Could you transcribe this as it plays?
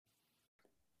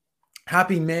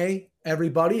Happy May,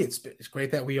 everybody. It's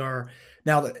great that we are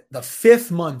now the fifth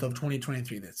month of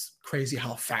 2023. That's crazy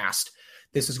how fast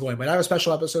this is going. But I have a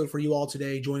special episode for you all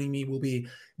today. Joining me will be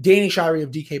Danny Shirey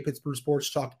of DK Pittsburgh Sports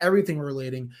to talk everything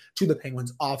relating to the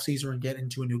Penguins offseason and get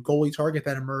into a new goalie target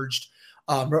that emerged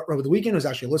over the weekend. It was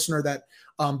actually a listener that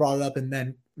brought it up. And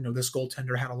then, this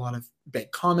goaltender had a lot of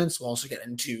big comments. We'll also get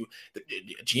into the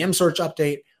GM search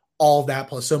update, all of that,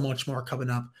 plus so much more coming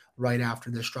up right after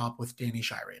this drop with Danny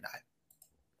Shirey and I.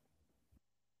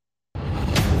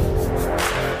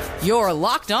 You're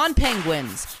Locked On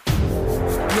Penguins,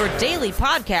 your daily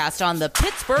podcast on the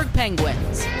Pittsburgh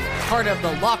Penguins, part of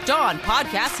the Locked On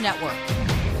Podcast Network,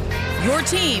 your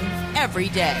team every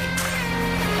day.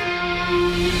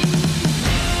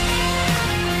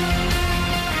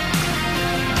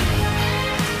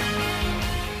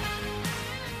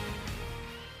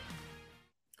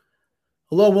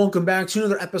 Hello, welcome back to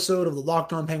another episode of the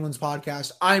Locked On Penguins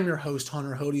podcast. I'm your host,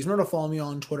 Hunter Hodes. Remember to follow me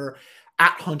on Twitter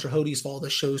at Hunter Hodes. Follow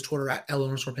the show's Twitter at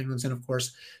 @Penguins. And of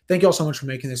course, thank you all so much for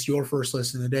making this your first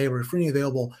listen of the day. We're freely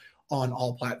available on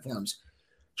all platforms.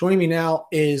 Joining me now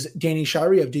is Danny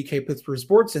Shirey of DK Pittsburgh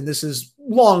Sports. And this is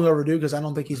long overdue because I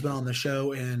don't think he's been on the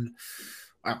show in,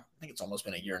 I think it's almost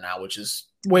been a year now, which is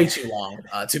way too long,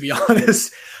 to be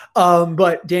honest.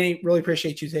 But Danny, really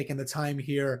appreciate you taking the time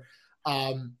here.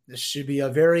 This should be a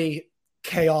very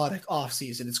chaotic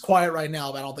offseason. It's quiet right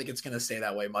now, but I don't think it's going to stay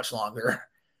that way much longer.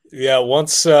 Yeah, we're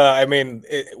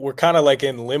kind of like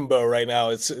in limbo right now.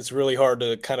 It's really hard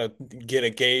to kind of get a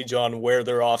gauge on where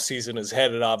their offseason is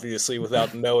headed, obviously,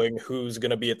 without knowing who's going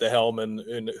to be at the helm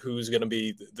and who's going to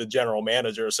be the general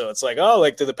manager. So it's like,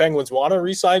 do the Penguins want to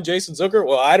re-sign Jason Zucker?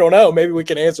 Well, I don't know. Maybe we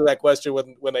can answer that question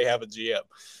when they have a GM.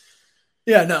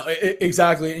 Yeah, no,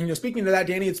 exactly. And speaking to that,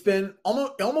 Danny, it's been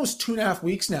almost 2.5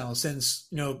 weeks now since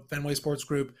Fenway Sports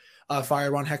Group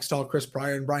fired Ron Hextall, Chris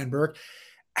Pryor, and Brian Burke.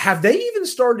 Have they even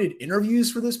started interviews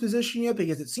for this position yet?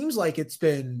 Because it seems like it's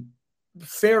been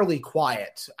fairly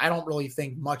quiet. I don't really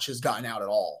think much has gotten out at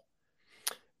all.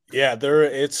 Yeah,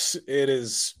 it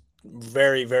is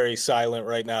very, very silent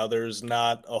right now. There's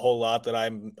not a whole lot that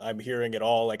I'm hearing at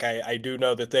all. Like I do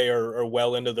know that they are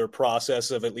well into their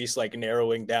process of at least like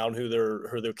narrowing down who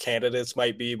their candidates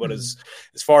might be. But as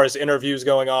far as interviews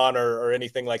going on or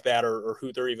anything like that, or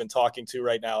who they're even talking to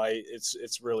right now,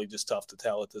 it's really just tough to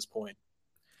tell at this point.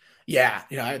 Yeah,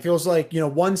 it feels like,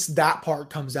 once that part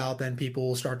comes out, then people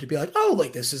will start to be like, oh,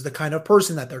 like this is the kind of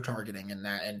person that they're targeting and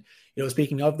that. And,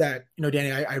 speaking of that,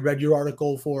 Danny, I read your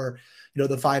article for,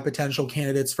 the 5 potential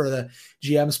candidates for the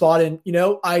GM spot. And,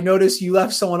 I noticed you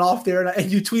left someone off there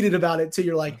and you tweeted about it too.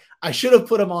 You're like, I should have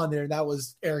put him on there. And that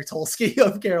was Eric Tulsky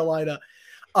of Carolina.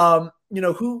 Other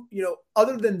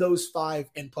than those 5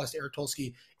 and plus Eric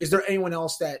Tulsky, is there anyone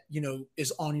else that,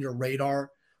 is on your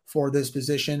radar for this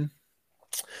position?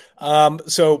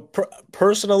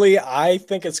 Personally, I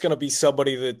think it's going to be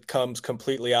somebody that comes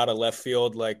completely out of left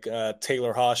field, like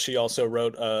Taylor Haas. She also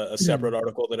wrote a separate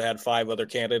article that had 5 other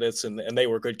candidates, and they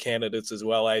were good candidates as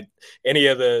well. Any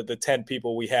of the 10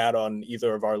 people we had on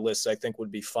either of our lists, I think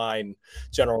would be fine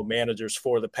general managers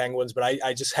for the Penguins. But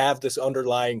I just have this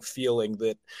underlying feeling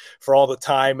that for all the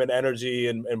time and energy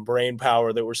and brain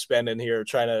power that we're spending here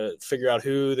trying to figure out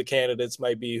who the candidates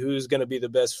might be, who's going to be the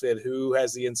best fit, who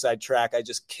has the inside track, I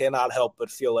just cannot help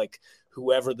but feel like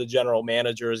whoever the general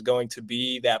manager is going to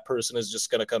be, that person is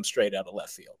just going to come straight out of left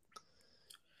field.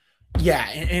 Yeah,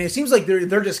 and it seems like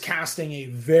they're just casting a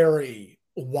very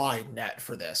wide net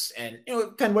for this. And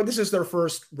kind of this is their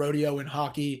first rodeo in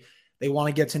hockey. They want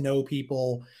to get to know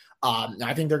people.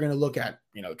 I think they're going to look at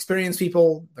experienced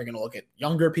people. They're going to look at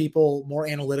younger people, more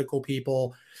analytical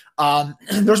people.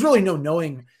 There's really no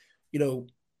knowing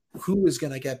who is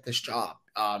going to get this job.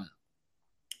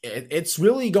 It's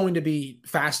really going to be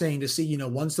fascinating to see,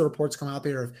 once the reports come out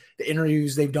there of the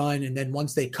interviews they've done, and then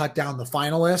once they cut down the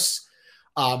finalists,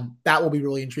 that will be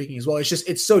really intriguing as well.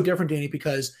 It's so different, Danny,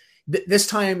 because this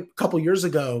time a couple years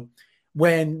ago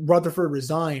when Rutherford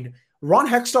resigned, Ron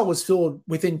Hextall was filled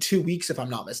within 2 weeks, if I'm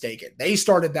not mistaken. They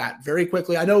started that very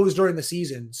quickly. I know it was during the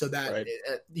season, so that right.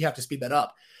 You have to speed that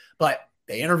up. But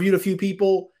they interviewed a few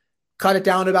people, cut it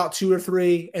down to about 2 or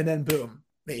 3, and then boom,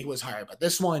 he was hired. But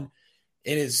this one,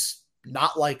 it is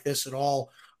not like this at all.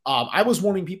 I was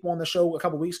warning people on the show a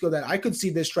couple of weeks ago that I could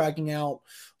see this dragging out,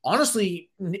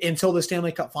 honestly, until the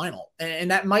Stanley Cup final.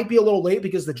 And that might be a little late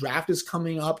because the draft is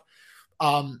coming up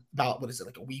about,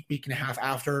 like a week and a half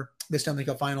after the Stanley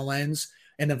Cup final ends.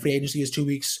 And then free agency is 2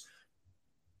 weeks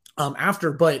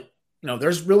after. But,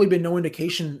 there's really been no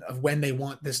indication of when they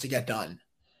want this to get done.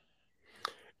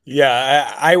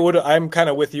 Yeah, I would. I'm kind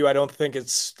of with you. I don't think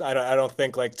it's. I don't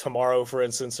think like tomorrow, for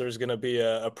instance, there's going to be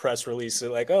a press release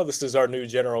like, oh, this is our new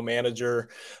general manager.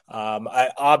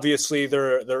 Obviously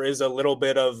there is a little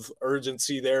bit of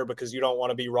urgency there because you don't want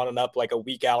to be running up like a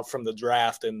week out from the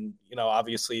draft, and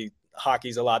obviously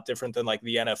hockey's a lot different than like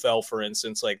the NFL, for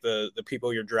instance. Like the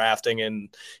people you're drafting in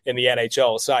the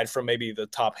NHL, aside from maybe the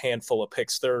top handful of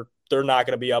picks, they're not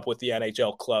going to be up with the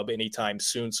NHL club anytime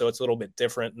soon. So it's a little bit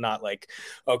different. Not like,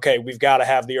 okay, we've got to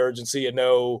have the urgency and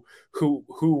know who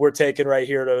we're taking right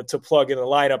here to plug in the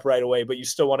lineup right away. But you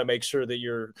still want to make sure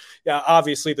that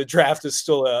obviously the draft is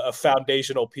still a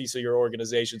foundational piece of your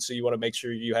organization. So you want to make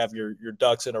sure you have your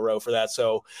ducks in a row for that.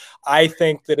 So I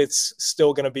think that it's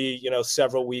still going to be,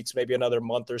 several weeks, maybe another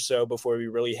month or so before we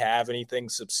really have anything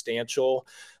substantial.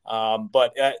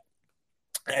 But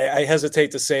I hesitate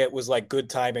to say it was like good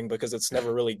timing because it's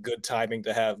never really good timing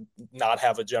to not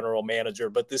have a general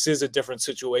manager. But this is a different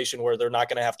situation where they're not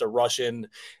going to have to rush in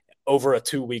over a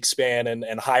 2-week span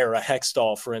and hire a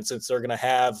Hextall, for instance. They're going to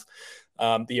have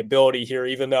the ability here,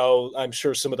 even though I'm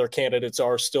sure some of their candidates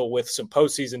are still with some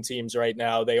postseason teams right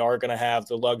now, they are going to have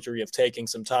the luxury of taking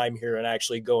some time here and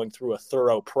actually going through a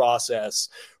thorough process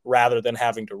rather than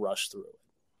having to rush through it.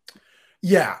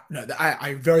 Yeah, no,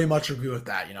 I very much agree with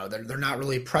that. They're not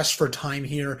really pressed for time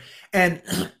here. And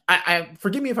I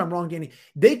forgive me if I'm wrong, Danny,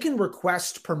 they can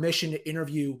request permission to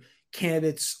interview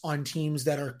candidates on teams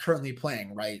that are currently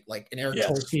playing, right? Like an Eric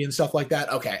Tolsky and stuff like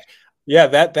that. Okay. Yeah,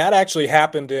 that actually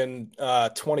happened in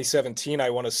 2017, I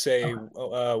want to say,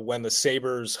 when the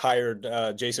Sabres hired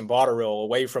Jason Botterill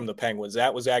away from the Penguins.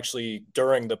 That was actually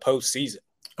during the postseason.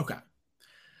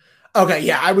 Okay,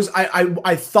 yeah,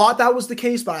 I thought that was the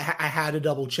case, but I had to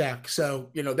double check. So,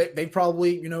 they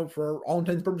probably, for all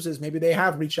intents and purposes, maybe they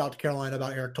have reached out to Carolina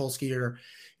about Eric Tolsky or,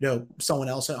 someone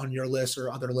else on your list or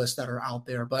other lists that are out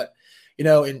there. But,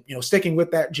 sticking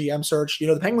with that GM search,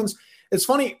 the Penguins, it's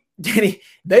funny, Danny,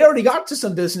 they already got to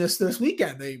some business this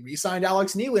weekend. They re-signed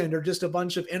Alex Nylander, just a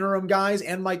bunch of interim guys,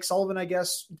 and Mike Sullivan, I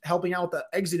guess, helping out the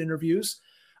exit interviews.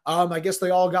 I guess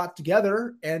they all got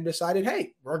together and decided,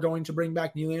 hey, we're going to bring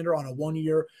back Nylander on a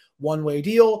 1-year, one-way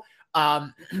deal.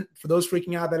 For those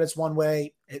freaking out that it's one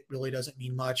way, it really doesn't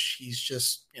mean much. He's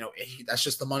just, that's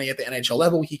just the money at the NHL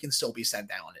level. He can still be sent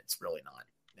down. It's really not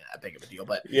that big of a deal.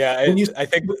 But yeah, I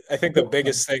think the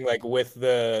biggest thing, like with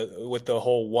the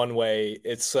whole one way,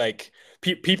 it's like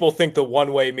people think the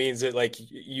one way means that like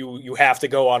you have to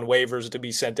go on waivers to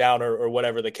be sent down or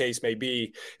whatever the case may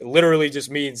be. It literally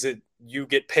just means that you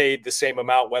get paid the same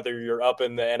amount whether you're up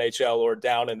in the NHL or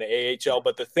down in the AHL.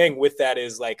 But the thing with that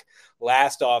is, like,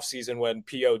 last offseason when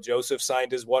P.O. Joseph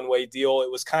signed his one-way deal, it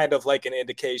was kind of like an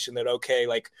indication that, okay,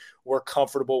 like, we're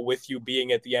comfortable with you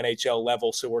being at the NHL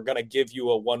level, so we're going to give you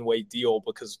a one-way deal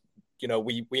because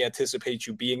we anticipate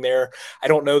you being there. I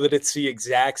don't know that it's the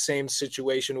exact same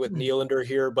situation with Nylander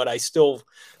here, but I still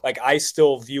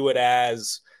view it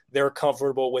as they're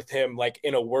comfortable with him, like,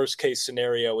 in a worst case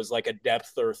scenario is like a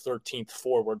depth or 13th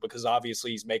forward, because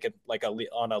obviously he's making like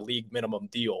on a league minimum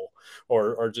deal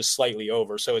or just slightly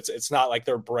over. So it's not like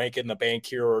they're breaking the bank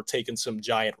here or taking some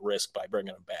giant risk by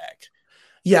bringing him back.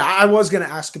 Yeah, I was going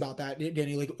to ask about that,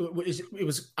 Danny. Like,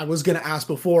 I was going to ask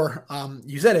before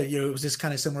you said it. It was just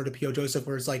kind of similar to P.O. Joseph,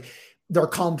 where it's like they're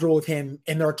comfortable with him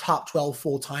in their top 12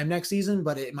 full time next season,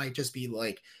 but it might just be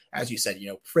like, as you said,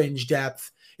 fringe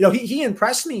depth. He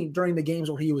impressed me during the games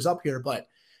where he was up here, but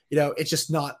it's just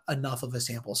not enough of a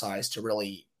sample size to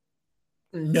really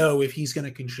know if he's going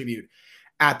to contribute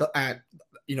at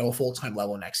a full time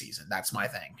level next season. That's my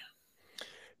thing.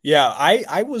 Yeah,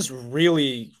 I was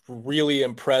really, really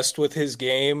impressed with his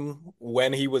game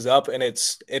when he was up, and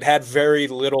it had very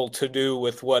little to do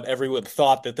with what everyone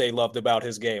thought that they loved about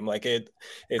his game. Like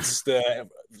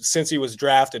since he was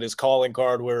drafted, his calling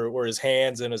card were his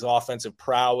hands and his offensive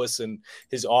prowess and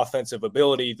his offensive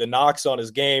ability. The knocks on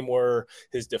his game were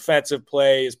his defensive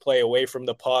play, his play away from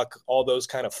the puck, all those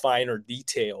kind of finer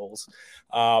details.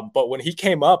 But when he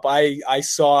came up, I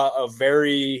saw a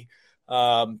very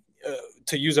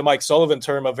to use a Mike Sullivan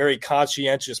term, a very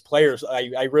conscientious player.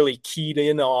 I really keyed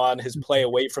in on his play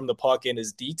away from the puck and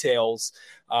his details,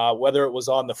 whether it was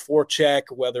on the forecheck,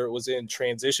 whether it was in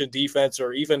transition defense,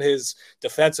 or even his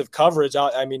defensive coverage.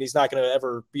 I mean, he's not going to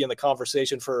ever be in the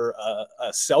conversation for a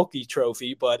Selke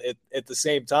trophy, but at the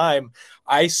same time,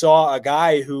 I saw a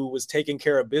guy who was taking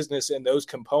care of business in those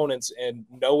components, and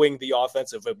knowing the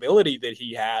offensive ability that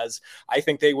he has, I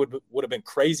think they would have been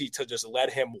crazy to just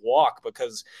let him walk,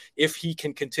 because if he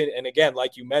can continue, and again,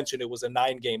 like you mentioned, it was a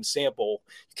 9-game sample.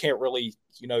 You can't really,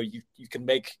 you can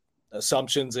make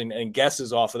assumptions and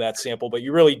guesses off of that sample, but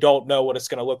you really don't know what it's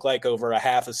going to look like over a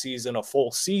half a season, a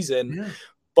full season. Yeah.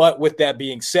 But with that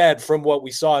being said, from what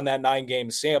we saw in that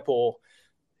 9-game sample,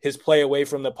 his play away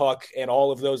from the puck and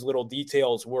all of those little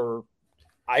details were,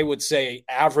 I would say,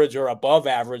 average or above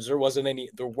average. There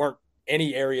weren't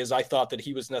any areas I thought that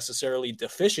he was necessarily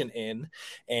deficient in.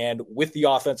 And with the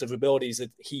offensive abilities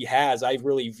that he has, I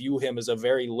really view him as a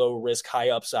very low risk,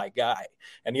 high upside guy.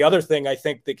 And the other thing I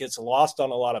think that gets lost on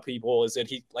a lot of people is that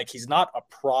he's not a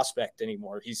prospect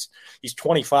anymore. He's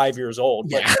 25 years old.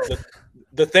 Yeah. But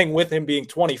the thing with him being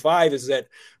 25 is that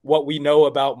what we know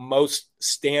about most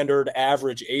standard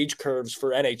average age curves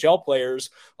for NHL players,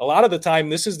 a lot of the time,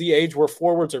 this is the age where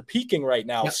forwards are peaking right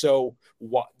now. Yep. So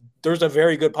there's a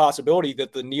very good possibility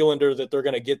that the Nylander that they're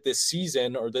going to get this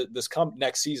season, or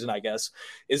next season, I guess,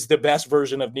 is the best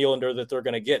version of Nylander that they're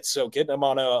going to get. So getting him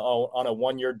on a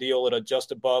 1-year deal at a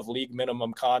just above league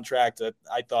minimum contract,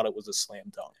 I thought it was a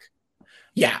slam dunk.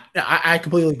 Yeah, I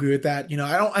completely agree with that.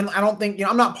 I don't think,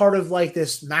 I'm not part of like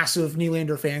this massive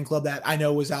Nylander fan club that I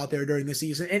know was out there during the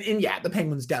season. And yeah, the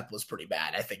Penguins' depth was pretty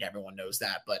bad. I think everyone knows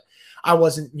that, but I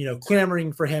wasn't,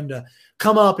 clamoring for him to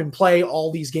come up and play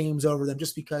all these games over them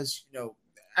just because,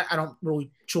 I don't really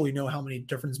truly know how many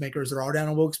difference makers there are down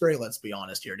in Wilkes-Barre. Let's be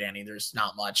honest here, Danny. There's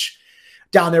not much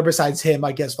down there besides him.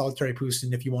 I guess Valtteri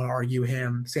Pustin, if you want to argue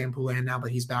him, Sam Poulin now,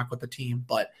 but he's back with the team.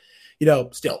 But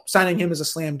still signing him as a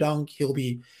slam dunk. He'll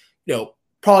be,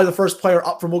 probably the first player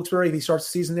up from Wilkes-Barre if he starts the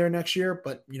season there next year.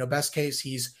 But, best case,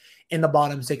 he's in the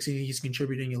bottom 60. He's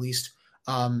contributing at least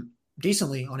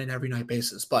decently on an every night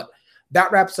basis. But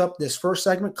that wraps up this first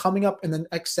segment. Coming up in the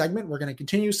next segment, we're going to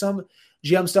continue some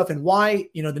GM stuff and why,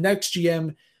 the next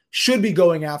GM should be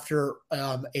going after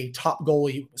a top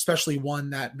goalie, especially one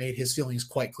that made his feelings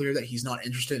quite clear that he's not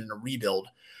interested in a rebuild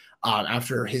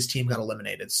after his team got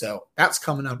eliminated. So that's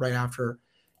coming up right after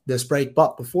this break.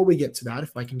 But before we get to that,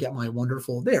 if I can get my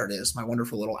wonderful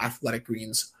little Athletic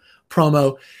Greens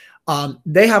promo.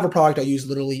 They have a product I use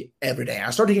literally every day. I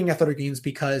started taking Athletic Greens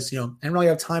because, I didn't really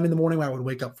have time in the morning when I would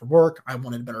wake up for work. I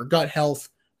wanted better gut health,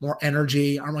 more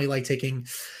energy. I don't really like taking,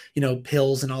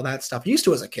 pills and all that stuff. I used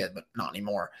to as a kid, but not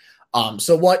anymore.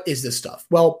 So what is this stuff?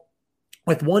 Well,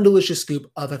 with one delicious scoop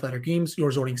of Athletic Greens, you're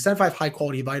absorbing 75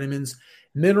 high-quality vitamins,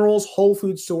 minerals, whole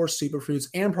food source, superfoods,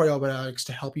 and probiotics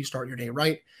to help you start your day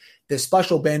right. This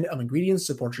special blend of ingredients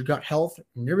supports your gut health,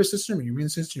 your nervous system, your immune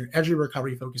system, your energy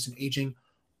recovery, focus, and aging.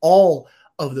 All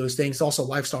of those things. Also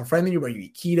lifestyle friendly, where you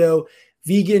eat keto,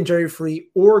 vegan, dairy-free,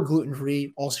 or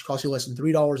gluten-free. Also costs you less than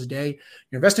 $3 a day.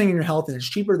 You're investing in your health, and it's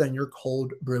cheaper than your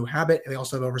cold brew habit. They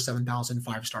also have over 7,000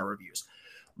 5-star reviews.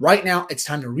 Right now, it's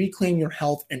time to reclaim your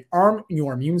health and arm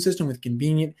your immune system with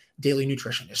convenient daily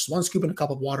nutrition. Just one scoop in a cup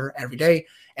of water every day,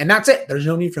 and that's it. There's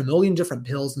no need for a million different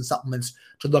pills and supplements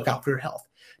to look out for your health.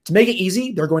 To make it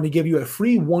easy, they're going to give you a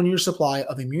free 1-year supply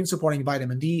of immune-supporting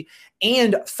vitamin D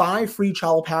and 5 free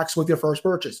travel packs with your first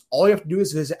purchase. All you have to do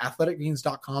is visit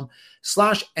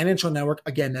athleticgreens.com/NHL Network.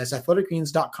 Again, that's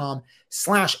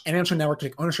athleticgreens.com/NHL Network to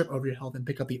take ownership over your health and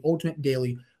pick up the ultimate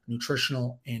daily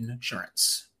nutritional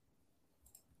insurance.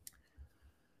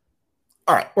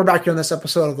 All right, we're back here on this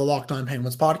episode of the Locked On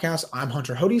Penguins podcast. I'm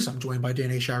Hunter Hodes. I'm joined by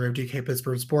Danny Shirey of DK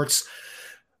Pittsburgh Sports.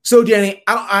 So, Danny,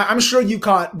 I'm sure you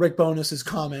caught Rick Bowness's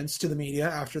comments to the media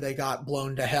after they got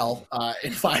blown to hell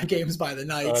in 5 games by the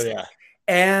Knights. Oh, yeah.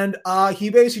 And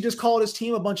he basically just called his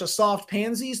team a bunch of soft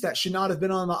pansies that should not have been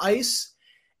on the ice.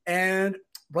 And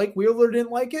Blake Wheeler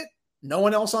didn't like it. No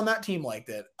one else on that team liked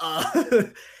it.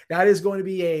 That is going to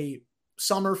be a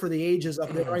summer for the ages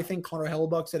up there. I think Connor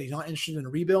Hellebuck said he's not interested in a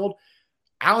rebuild.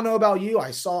 I don't know about you.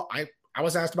 I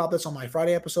was asked about this on my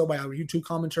Friday episode by our YouTube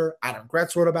commenter. Adam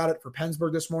Gretz wrote about it for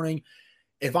Pennsburg this morning.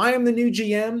 If I am the new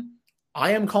GM,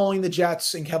 I am calling the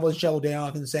Jets and Kevin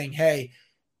Cheveldayoff and saying, hey,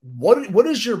 what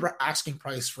is your asking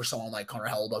price for someone like Connor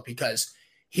Hellebuck? Because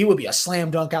he would be a slam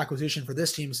dunk acquisition for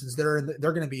this team since they're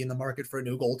going to be in the market for a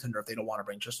new goaltender if they don't want to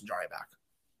bring Tristan Jarry back.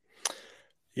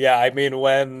 Yeah, I mean,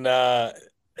 when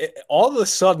all of a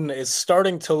sudden it's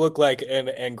starting to look like,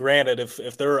 and granted,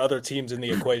 if there are other teams in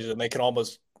the equation, they can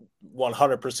almost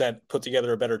 100% put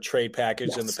together a better trade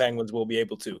package than the Penguins will be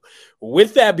able to.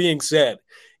 With that being said,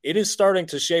 it is starting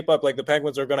to shape up like the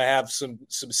Penguins are going to have some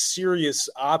serious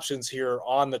options here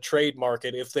on the trade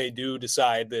market if they do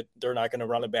decide that they're not going to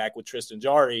run it back with Tristan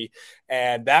Jarry.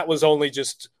 And that was only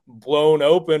just blown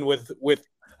open with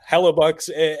Hellebuck's.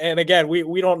 And again,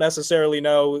 we don't necessarily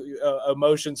know.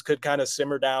 Emotions could kind of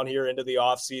simmer down here into the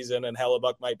offseason, and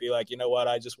Hellebuck might be like, you know what,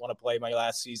 I just want to play my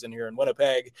last season here in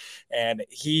Winnipeg. And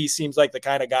he seems like the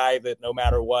kind of guy that no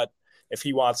matter what, if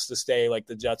he wants to stay, like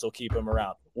the Jets will keep him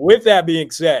around. With that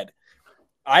being said,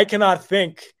 I cannot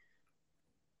think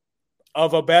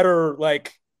of a better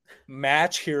like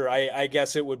match here, I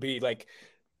guess it would be like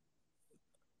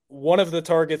one of the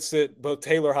targets that both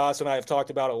Taylor Haas and I have talked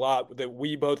about a lot, that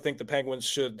we both think the Penguins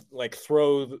should like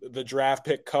throw the draft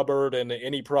pick cupboard and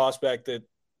any prospect that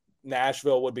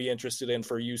Nashville would be interested in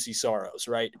for UC Saros,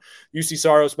 right? UC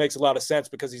Saros makes a lot of sense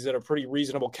because he's at a pretty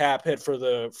reasonable cap hit for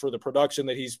the production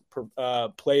that he's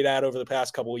played at over the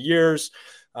past couple of years.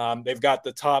 They've got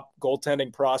the top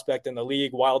goaltending prospect in the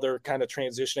league while they're kind of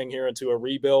transitioning here into a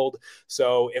rebuild.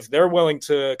 So if they're willing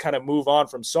to kind of move on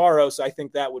from Saros, I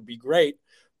think that would be great.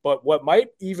 But what might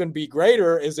even be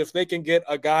greater is if they can get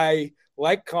a guy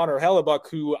like Connor Hellebuck,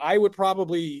 who I would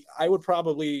probably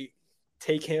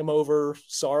take him over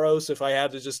Saros. If I had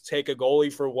to just take a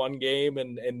goalie for one game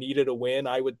and needed a win,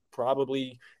 I would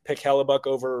probably pick Hellebuck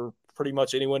over pretty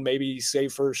much anyone, maybe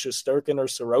save for Shesterkin or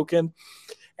Sorokin.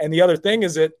 And the other thing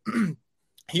is that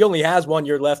he only has 1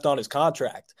 year left on his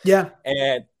contract. Yeah.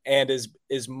 And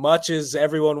as much as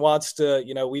everyone wants to,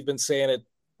 we've been saying it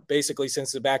basically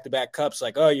since the back-to-back cups,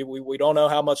 like, we don't know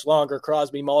how much longer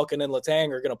Crosby, Malkin, and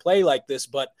Letang are going to play like this,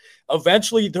 but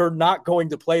eventually they're not going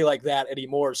to play like that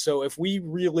anymore. So if we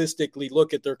realistically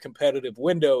look at their competitive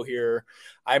window here,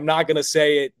 I'm not going to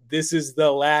say this is the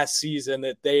last season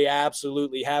that they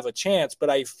absolutely have a chance, but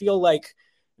I feel like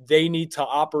they need to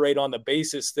operate on the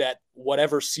basis that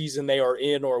whatever season they are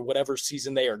in or whatever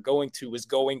season they are going to is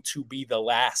going to be the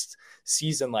last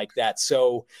season like that.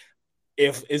 So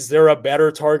is there a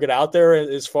better target out there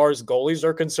as far as goalies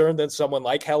are concerned than someone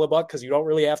like Hellebuck? Because you don't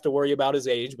really have to worry about his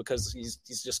age because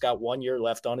he's just got 1 year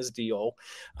left on his deal.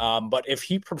 But if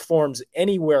he performs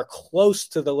anywhere close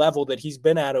to the level that he's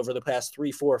been at over the past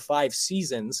 3, 4, 5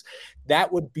 seasons,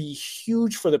 that would be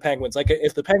huge for the Penguins. Like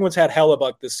if the Penguins had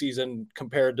Hellebuck this season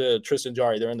compared to Tristan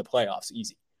Jarry, they're in the playoffs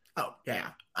easy. Oh, yeah.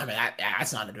 I mean,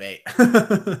 that's not a debate.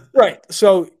 Right.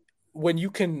 So when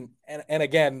you can, and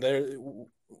again,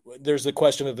 there's the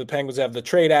question of the Penguins have the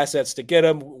trade assets to get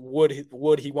him. Would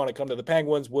he want to come to the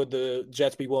Penguins? Would the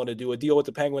Jets be willing to do a deal with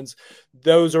the Penguins?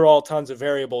 Those are all tons of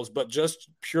variables, but just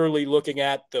purely looking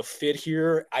at the fit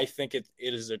here, I think it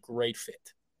is a great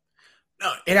fit.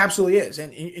 No, it absolutely is.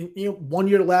 And 1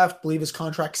 year left, believe his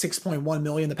contract, $6.1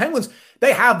 million. The Penguins,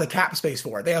 they have the cap space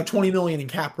for it. They have $20 million in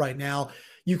cap right now.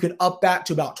 You can up that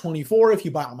to about 24 if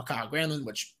you buy on Mikhail Granlund,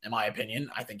 which, in my opinion,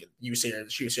 I think you say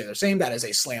the same. That is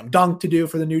a slam dunk to do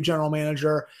for the new general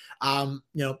manager.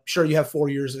 Sure, you have 4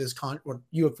 years of his or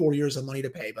you have 4 years of money to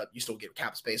pay, but you still get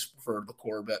cap space for the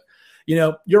core. But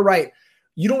you're right.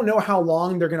 You don't know how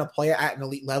long they're going to play at an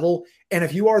elite level, and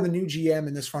if you are the new GM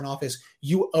in this front office,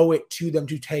 you owe it to them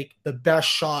to take the best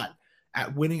shot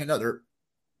at winning another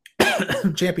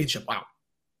championship. Wow,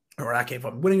 or that came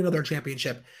from winning another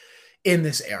championship in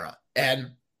this era. And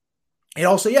it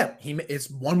also, it's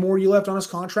 1 more year left on his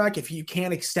contract. If you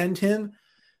can't extend him,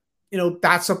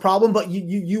 that's a problem, but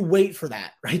you wait for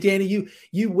that, right, Danny?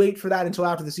 You wait for that until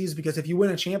after the season, because if you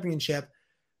win a championship,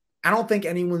 I don't think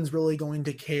anyone's really going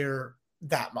to care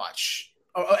that much,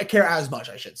 or care as much,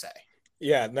 I should say.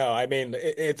 Yeah, no, I mean,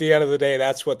 at the end of the day,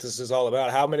 that's what this is all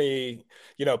about. How many,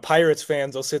 Pirates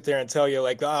fans will sit there and tell you,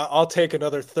 like, I'll take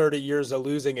another 30 years of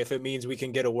losing if it means we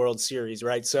can get a World Series,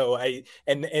 right? So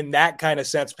and in that kind of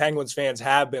sense, Penguins fans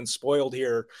have been spoiled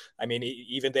here. I mean,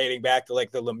 even dating back to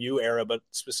like the Lemieux era, but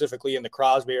specifically in the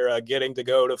Crosby era, getting to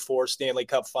go to 4 Stanley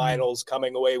Cup finals,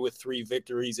 coming away with 3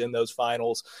 victories in those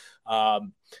finals. At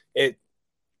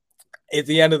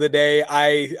the end of the day,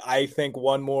 I think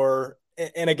one more.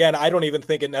 And again, I don't even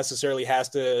think it necessarily has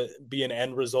to be an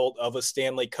end result of a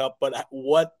Stanley Cup, but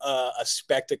what a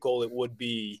spectacle it would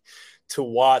be to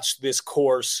watch this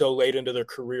core so late into their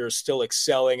careers still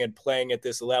excelling and playing at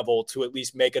this level, to at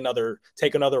least take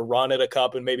another run at a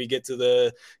cup and maybe get to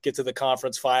the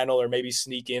conference final, or maybe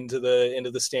sneak into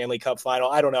the Stanley Cup final.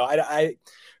 I don't know. I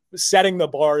setting the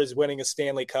bar is winning a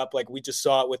Stanley Cup. Like we just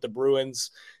saw it with the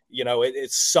Bruins.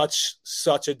 It's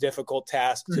such a difficult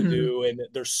task to do. And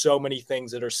there's so many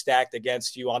things that are stacked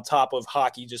against you, on top of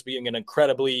hockey just being an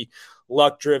incredibly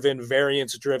luck-driven,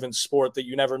 variance-driven sport that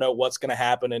you never know what's going to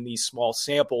happen in these small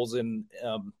samples in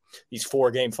these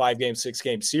 4-game, 5-game,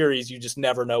 6-game series. You just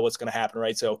never know what's going to happen,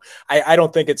 right? So I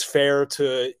don't think it's fair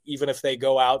to, even if they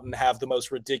go out and have the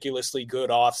most ridiculously good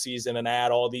offseason and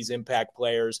add all these impact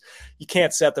players, you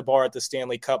can't set the bar at the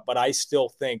Stanley Cup. But I still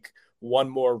think one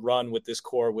more run with this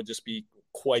core would just be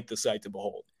quite the sight to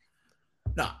behold.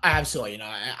 No, absolutely.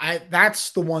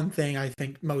 That's the one thing I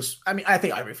think I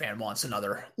think every fan wants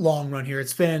another long run here.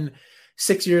 It's been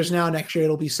 6 years now. Next year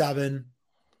it'll be 7.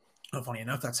 Funny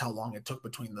enough, that's how long it took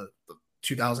between the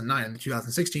 2009 and the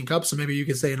 2016 Cup. So maybe you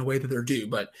could say in a way that they're due.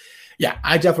 But yeah,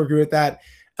 I definitely agree with that.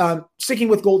 Sticking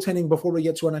with goaltending before we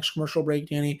get to our next commercial break,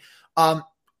 Danny,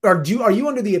 are you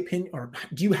under the opinion, or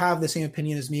do you have the same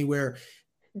opinion as me where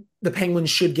the Penguins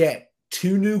should get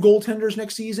 2 new goaltenders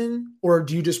next season, or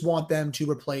do you just want them to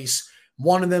replace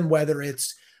one of them, whether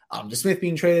it's DeSmith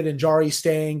being traded and Jari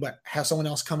staying, but have someone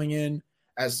else coming in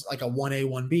as like a 1A,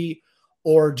 1B,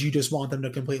 or do you just want them to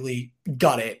completely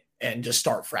gut it and just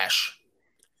start fresh?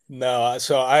 No,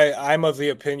 so I'm of the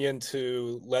opinion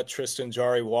to let Tristan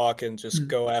Jari walk and just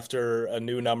go after a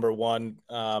new number one.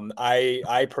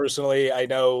 I personally, I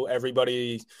know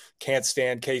everybody can't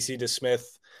stand Casey DeSmith,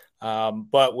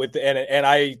 but and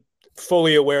I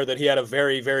fully aware that he had a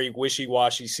very, very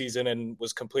wishy-washy season and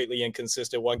was completely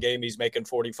inconsistent. One game he's making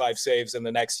 45 saves, and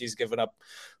the next he's given up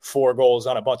 4 goals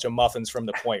on a bunch of muffins from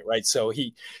the point, right? So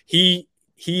he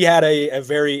had a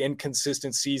very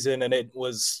inconsistent season, and it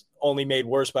was only made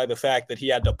worse by the fact that he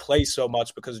had to play so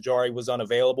much because Jari was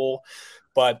unavailable.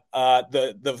 But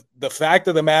the fact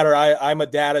of the matter, I'm a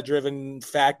data-driven,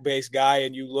 fact-based guy,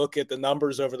 and you look at the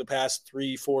numbers over the past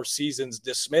 3-4 seasons,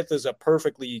 DeSmith is a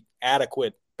perfectly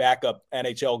adequate backup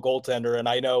NHL goaltender. And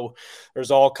I know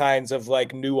there's all kinds of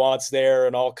like nuance there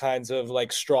and all kinds of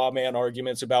like straw man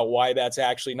arguments about why that's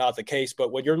actually not the case.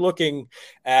 But when you're looking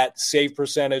at save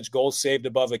percentage, goals saved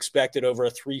above expected over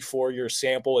a 3-4 year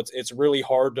sample, it's really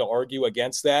hard to argue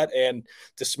against that. And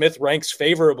DeSmith ranks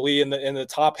favorably in the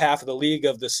top half of the league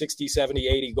of the 60, 70,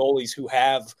 80 goalies who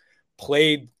have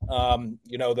played, a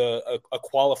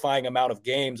qualifying amount of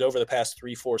games over the past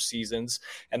 3-4 seasons.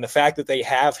 And the fact that they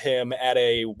have him at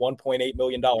a $1.8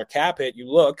 million cap hit,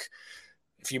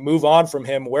 if you move on from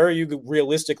him, where are you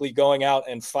realistically going out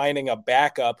and finding a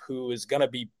backup who is going to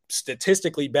be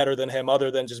statistically better than him, other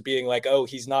than just being like, oh,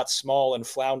 he's not small and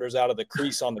flounders out of the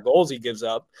crease on the goals he gives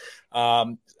up?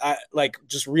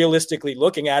 Just realistically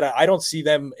looking at it, I don't see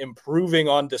them improving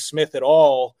on DeSmith at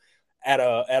all at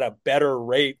a better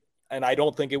rate. And I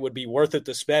don't think it would be worth it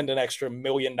to spend an extra $1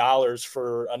 million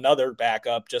for another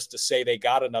backup just to say they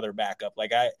got another backup.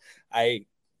 Like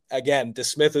again,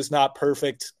 DeSmith is not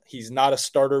perfect. He's not a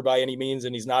starter by any means,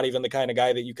 and he's not even the kind of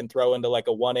guy that you can throw into like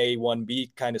a 1A,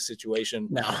 1B kind of situation.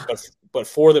 No. But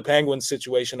for the Penguins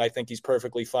situation, I think he's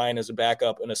perfectly fine as a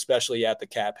backup, and especially at the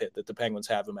cap hit that the Penguins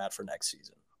have him at for next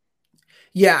season.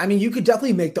 Yeah, I mean, you could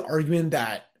definitely make the argument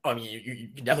that, you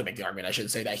can definitely make the argument, I should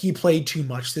say, that he played too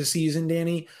much this season,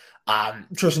 Danny.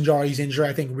 Tristan Jari's injury,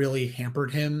 I think, really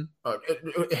hampered him.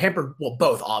 It hampered, well,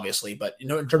 both, obviously, but,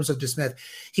 in terms of DeSmith,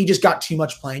 he just got too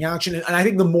much playing action. And I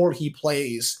think the more he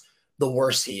plays, the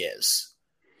worse he is.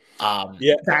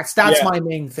 That's my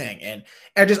main thing. And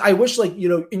I wish, and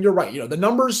you're right, the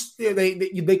numbers,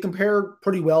 they compare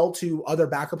pretty well to other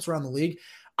backups around the league.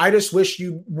 I just wish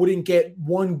you wouldn't get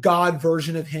one god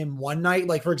version of him one night,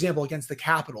 like, for example, against the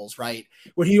Capitals, right?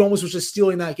 Where he almost was just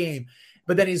stealing that game,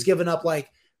 but then he's given up like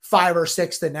 5 or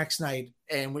 6 the next night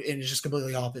and it's just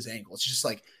completely off his ankle. It's just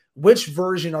like, which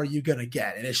version are you going to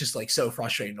get? And it's just like so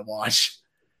frustrating to watch.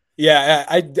 Yeah,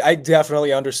 I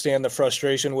definitely understand the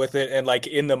frustration with it. And like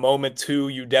in the moment too,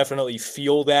 you definitely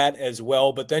feel that as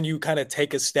well. But then you kind of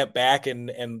take a step back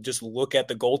and just look at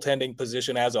the goaltending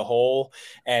position as a whole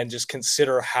and just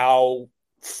consider how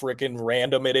freaking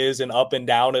random it is and up and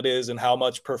down it is and how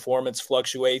much performance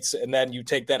fluctuates. And then you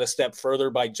take that a step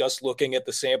further by just looking at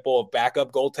the sample of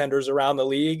backup goaltenders around the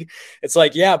league. It's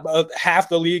like, half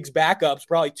the league's backups,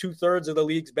 probably 2/3 of the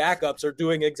league's backups are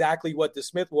doing exactly what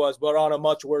DeSmith was, but on a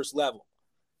much worse level.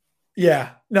 Yeah,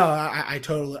 no, I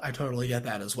totally get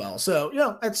that as well. So,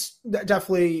 it's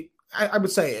definitely, I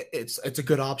would say it's a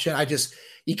good option.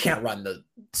 You can't run the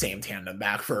same tandem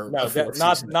back for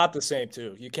not the same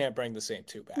two. You can't bring the same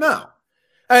two back. No,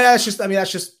 that's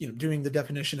just doing the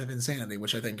definition of insanity,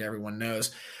 which I think everyone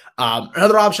knows.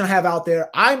 Another option I have out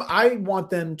there, I want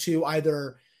them to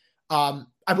either,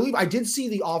 I believe I did see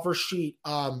the offer sheet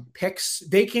picks.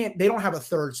 They don't have a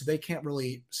third, so they can't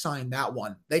really sign that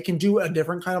one. They can do a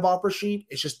different kind of offer sheet.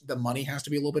 It's just the money has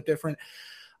to be a little bit different.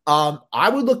 I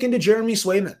would look into Jeremy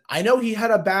Swayman. I know he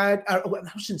had a bad, I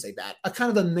shouldn't say bad, a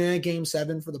kind of a meh game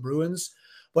 7 for the Bruins,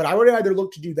 but I would either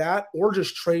look to do that or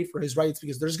just trade for his rights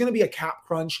because there's going to be a cap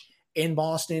crunch in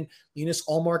Boston. Linus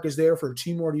Ullmark is there for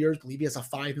 2 more years. I believe he has a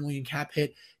 $5 million cap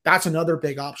hit. That's another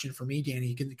big option for me,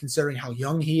 Danny, considering how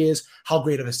young he is, how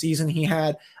great of a season he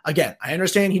had. Again, I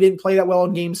understand he didn't play that well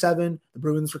in game 7. The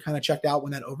Bruins were kind of checked out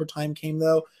when that overtime came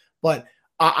though, but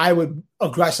I would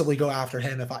aggressively go after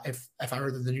him if I were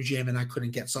the new GM and I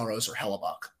couldn't get Soros or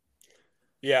Hellebuck.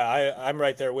 Yeah, I'm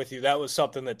right there with you. That was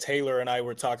something that Taylor and I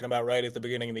were talking about right at the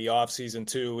beginning of the offseason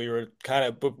too. We were kind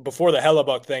of before the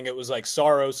Hellebuck thing, it was like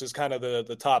Saros is kind of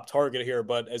the top target here,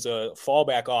 but as a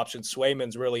fallback option,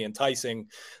 Swayman's really enticing.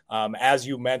 As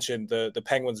you mentioned, the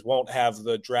Penguins won't have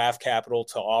the draft capital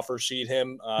to offer sheet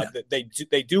him.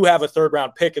 They do have a third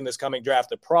round pick in this coming draft.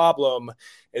 The problem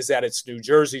is that it's New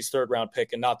Jersey's third round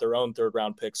pick and not their own third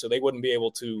round pick, so they wouldn't be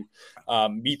able to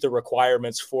meet the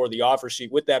requirements for the offer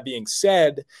sheet. With that being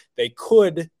said, they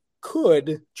could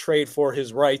trade for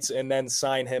his rights and then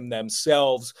sign him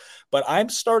themselves. But I'm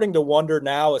starting to wonder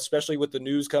now, especially with the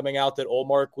news coming out that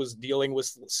Ullmark was dealing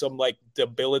with some like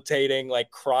debilitating,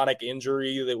 like chronic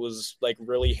injury that was like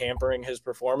really hampering his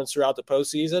performance throughout the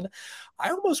postseason.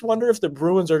 I almost wonder if the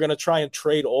Bruins are going to try and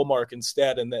trade Ullmark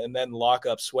instead and then lock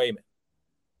up Swayman.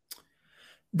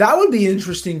 That would be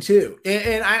interesting too.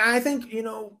 And I think,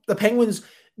 the Penguins,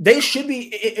 they should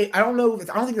be. I don't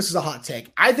think this is a hot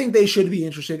take. I think they should be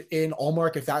interested in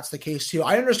Ullmark if that's the case too.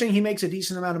 I understand he makes a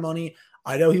decent amount of money.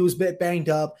 I know he was a bit banged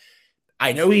up.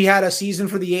 I know he had a season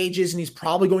for the ages and he's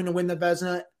probably going to win the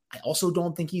Vezina. I also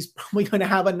don't think he's probably going to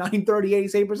have a 930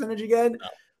 save percentage again. No.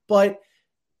 But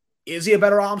is he a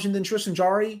better option than Tristan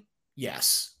Jarry?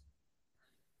 Yes.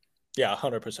 Yeah,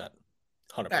 100%.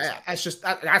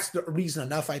 100%. That's the reason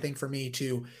enough, I think, for me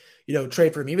to,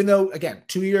 trade for him. Even though, again,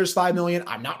 2 years, $5 million.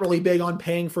 I'm not really big on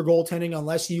paying for goaltending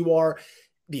unless you are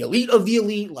the elite of the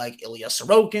elite, like Ilya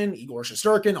Sorokin, Igor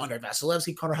Shesterkin, Andrei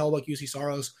Vasilevsky, Connor Hellebuyck, UC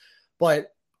Saros.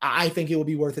 But I think it will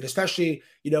be worth it, especially,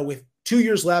 with 2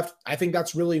 years left. I think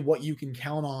that's really what you can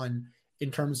count on in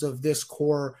terms of this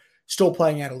core still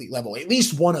playing at elite level. At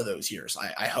least one of those years,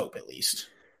 I hope, at least.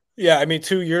 Yeah, I mean,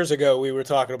 2 years ago we were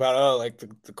talking about,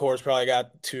 the core's probably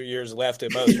got 2 years left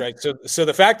at most, right? So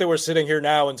the fact that we're sitting here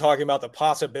now and talking about the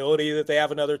possibility that they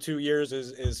have another 2 years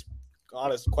is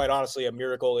quite honestly a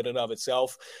miracle in and of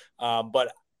itself.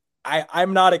 But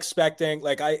I'm not expecting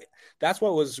that's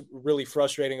what was really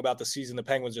frustrating about the season the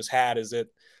Penguins just had, is that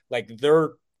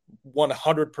they're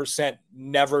 100%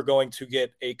 never going to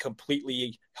get a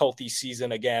completely healthy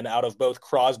season again out of both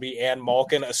Crosby and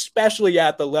Malkin, especially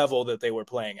at the level that they were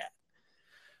playing at.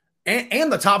 And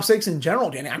the top six in general,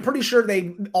 Danny. I'm pretty sure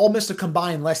they all missed a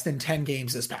combined less than 10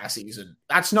 games this past season.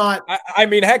 That's not... I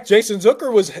mean, heck, Jason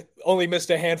Zucker was only missed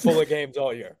a handful of games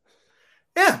all year.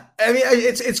 Yeah. I mean,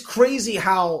 it's crazy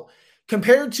how,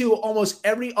 compared to almost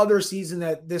every other season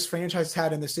that this franchise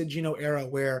had in the Sid Gino era,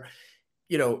 where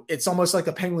it's almost like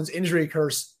the Penguins injury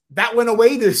curse that went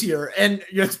away this year, and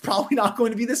it's probably not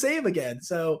going to be the same again.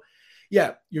 So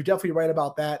yeah, you're definitely right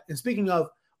about that. And speaking of,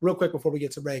 real quick before we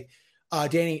get to break,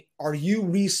 Danny, are you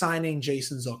re-signing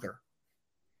Jason Zucker?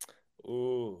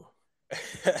 Ooh,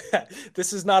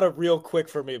 this is not a real quick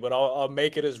for me, but I'll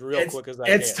make it as quick as I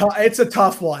can. It's a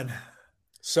tough one.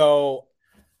 So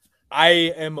I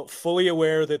am fully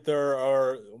aware that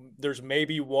there's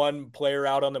maybe one player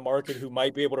out on the market who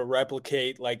might be able to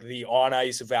replicate the on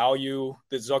ice value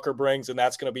that Zucker brings, and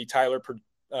that's going to be Tyler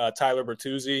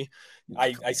Bertuzzi.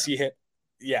 I see him.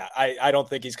 Yeah, I don't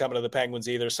think he's coming to the Penguins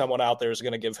either. Someone out there is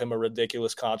going to give him a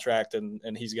ridiculous contract,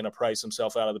 and he's going to price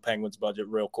himself out of the Penguins budget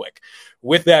real quick.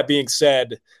 With that being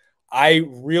said, I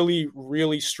really,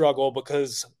 really struggle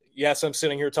because yes, I'm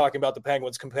sitting here talking about the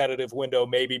Penguins' competitive window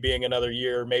maybe being another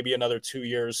year, maybe another 2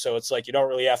 years. So it's you don't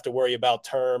really have to worry about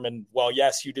term. And while,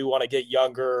 yes, you do want to get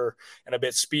younger and a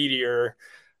bit speedier,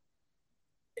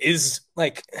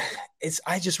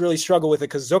 I just really struggle with it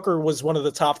because Zucker was one of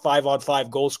the top 5-on-5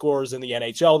 goal scorers in the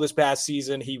NHL this past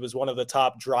season. He was one of the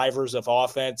top drivers of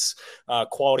offense,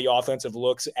 quality offensive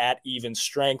looks at even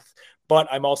strength. But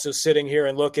I'm also sitting here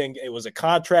and looking, it was a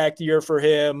contract year for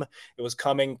him. It was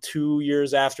coming 2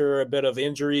 years after a bit of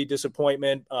injury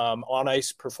disappointment, on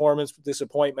ice performance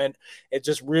disappointment. It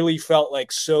just really felt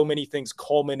like so many things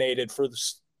culminated for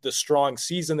the strong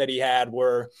season that he had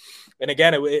and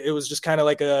again, it was just kind of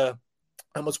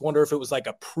I almost wonder if it was a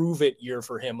prove it year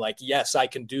for him. Yes, I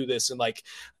can do this. And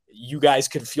you guys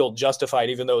can feel justified,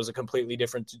 even though it was a completely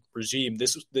different regime.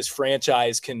 This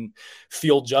franchise can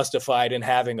feel justified in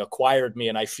having acquired me.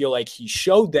 And I feel like he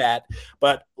showed that.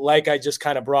 But like I just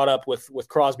kind of brought up with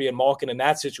Crosby and Malkin in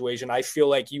that situation, I feel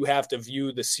like you have to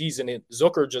view the season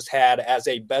Zucker just had as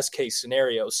a best case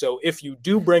scenario. So if you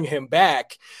do bring him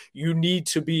back, you need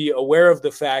to be aware of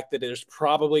the fact that there's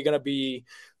probably going to be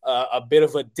a bit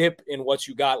of a dip in what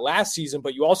you got last season,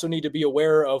 but you also need to be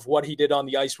aware of what he did on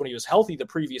the ice when he was healthy the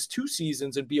previous 2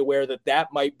 seasons and be aware that that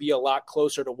might be a lot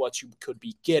closer to what you could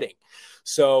be getting.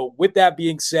 So with that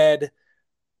being said,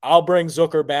 I'll bring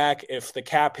Zucker back if the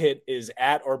cap hit is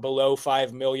at or below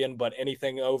 $5 million, but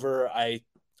anything over,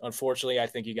 unfortunately, I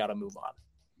think you got to move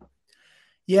on.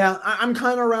 Yeah, I'm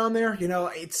kind of around there.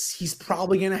 He's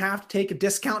probably going to have to take a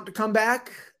discount to come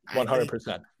back. I think,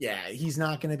 100%. yeah, he's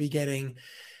not going to be getting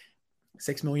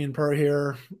 6 million per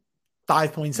here,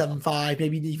 5.75,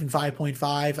 maybe even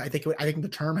 5.5. I think the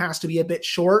term has to be a bit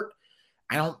short.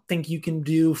 I don't think you can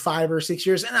do 5 or 6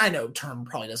 years. And I know term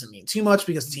probably doesn't mean too much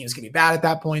because the team's going to be bad at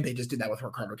that point. They just did that with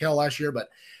Ricardo Kell last year, but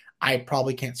I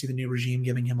probably can't see the new regime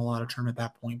giving him a lot of term at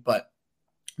that point. But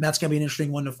that's going to be an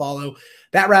interesting one to follow.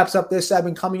 That wraps up this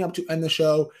segment. Coming up to end the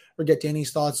show, we'll get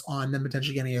Danny's thoughts on them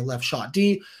potentially getting a left shot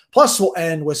D. Plus, we'll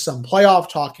end with some playoff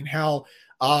talk and how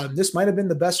this might have been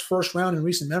the best first round in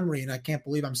recent memory. And I can't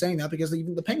believe I'm saying that because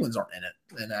even the Penguins aren't in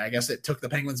it. And I guess it took the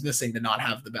Penguins missing to not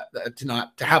have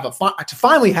to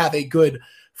finally have a good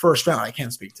first round. I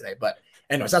can't speak today, but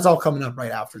anyways, that's all coming up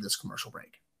right after this commercial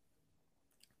break.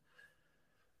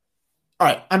 All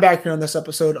right, I'm back here on this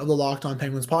episode of the Locked On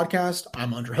Penguins podcast.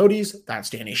 I'm Andre Hodes. That's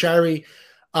Danny Shirey.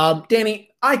 Danny,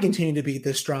 I continue to beat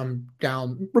this drum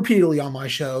down repeatedly on my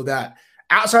show that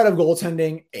outside of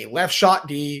goaltending, a left shot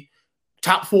D,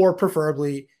 top 4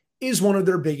 preferably, is one of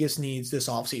their biggest needs this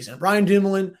offseason. Brian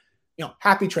Dumoulin,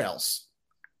 happy trails.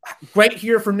 Great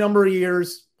here for a number of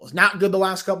years. Was not good the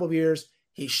last couple of years.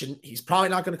 He's probably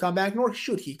not going to come back, nor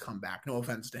should he come back. No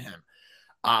offense to him.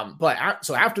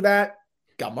 So after that,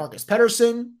 got Marcus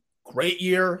Pettersson, great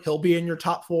year. He'll be in your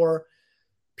top 4.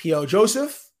 P.O.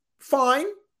 Joseph, fine.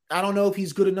 I don't know if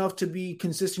he's good enough to be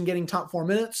consistent getting top 4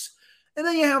 minutes. And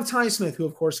then you have Ty Smith, who,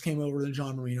 of course, came over the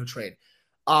John Marino trade.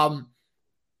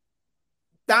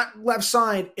 That left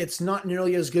side, it's not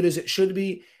nearly as good as it should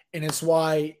be, and it's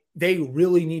why they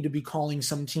really need to be calling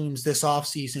some teams this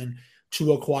offseason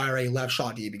to acquire a left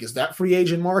shot D, because that free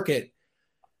agent market,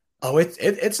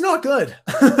 it's not good.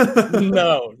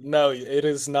 No, it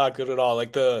is not good at all.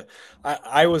 Like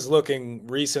I was looking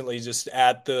recently just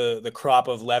at the crop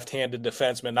of left-handed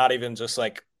defensemen, not even just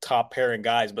like top pairing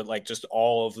guys, but like just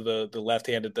all of the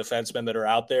left-handed defensemen that are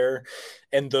out there.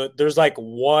 And there's like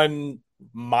one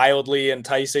mildly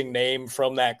enticing name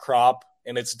from that crop,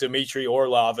 and it's Dmitry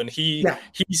Orlov. And he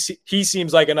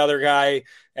seems like another guy.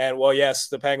 And well, yes,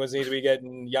 the Penguins need to be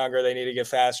getting younger. They need to get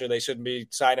faster. They shouldn't be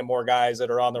signing more guys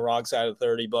that are on the wrong side of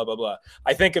 30, blah, blah, blah.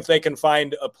 I think if they can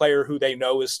find a player who they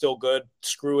know is still good,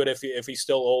 screw it. If he's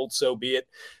still old, so be it.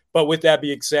 But with that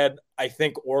being said, I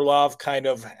think Orlov kind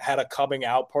of had a coming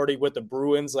out party with the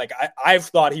Bruins. Like I've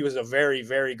thought he was a very,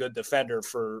 very good defender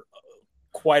for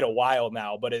quite a while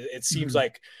now, but it seems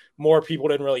like more people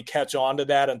didn't really catch on to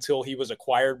that until he was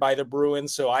acquired by the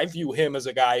Bruins. So I view him as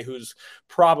a guy who's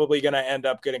probably going to end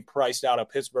up getting priced out of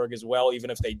Pittsburgh as well, even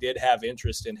if they did have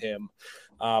interest in him.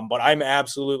 But I'm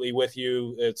absolutely with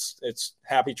you. It's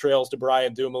happy trails to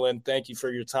Brian Dumoulin. Thank you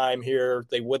for your time here.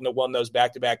 They wouldn't have won those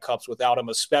back-to-back cups without him,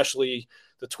 especially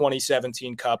the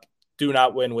 2017 Cup. Do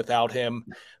not win without him.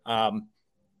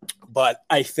 But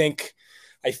I think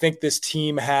this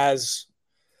team has,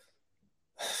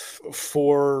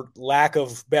 for lack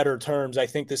of better terms, I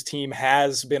think this team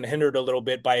has been hindered a little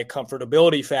bit by a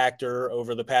comfortability factor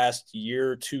over the past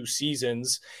year, 2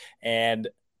 seasons. And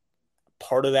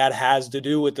part of that has to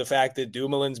do with the fact that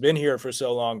Dumoulin's been here for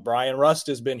so long. Brian Rust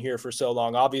has been here for so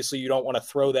long. Obviously, you don't want to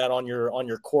throw that on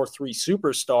your core 3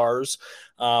 superstars,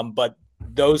 but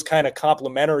those kind of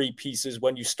complementary pieces,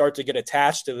 when you start to get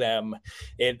attached to them,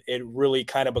 it really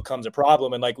kind of becomes a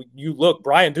problem. And like you look,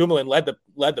 Brian Dumoulin led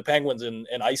the Penguins in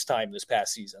ice time this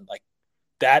past season. Like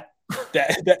that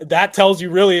tells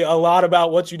you really a lot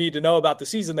about what you need to know about the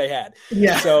season they had.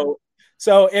 Yeah.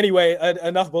 So anyway,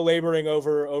 enough belaboring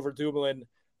over Dumoulin.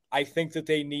 I think that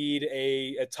they need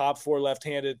a top 4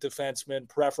 left-handed defenseman,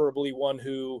 preferably one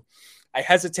who, I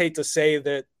hesitate to say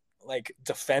that like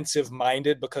defensive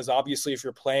minded, because obviously if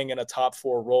you're playing in a top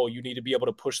 4 role, you need to be able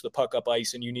to push the puck up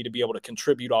ice and you need to be able to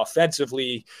contribute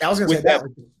offensively. I was going to say that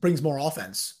brings more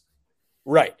offense.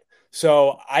 Right.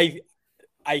 So I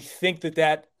think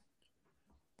that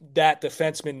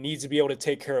defenseman needs to be able to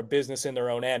take care of business in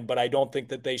their own end, but I don't think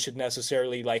that they should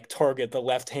necessarily like target the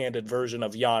left-handed version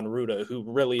of Jan Ruda, who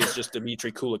really is just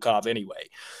Dmitry Kulikov anyway.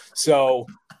 So,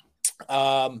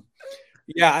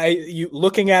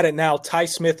 looking at it now, Ty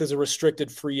Smith is a restricted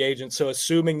free agent. So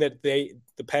assuming that the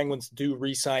Penguins do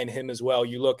re-sign him as well,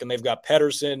 you look and they've got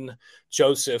Pettersson,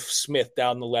 Joseph, Smith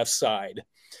down the left side.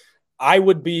 I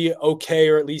would be okay,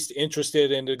 or at least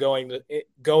interested into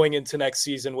going into next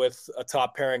season with a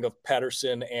top pairing of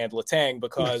Pettersson and Letang,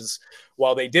 because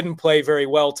while they didn't play very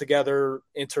well together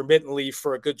intermittently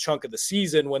for a good chunk of the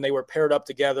season, when they were paired up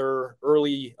together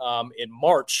early in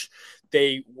March,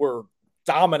 they were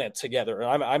dominant together.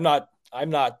 I'm not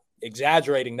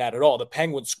exaggerating that at all. The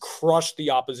Penguins crushed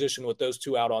the opposition with those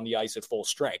two out on the ice at full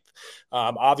strength.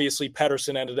 Obviously,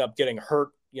 Pettersson ended up getting hurt,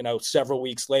 several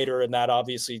weeks later, and that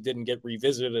obviously didn't get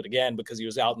revisited again because he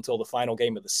was out until the final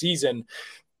game of the season.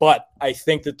 But I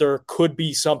think that there could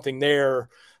be something there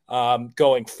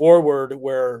going forward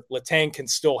where Letang can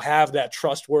still have that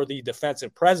trustworthy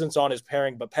defensive presence on his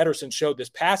pairing, but Pettersson showed this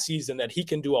past season that he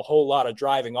can do a whole lot of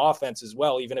driving offense as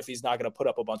well, even if he's not going to put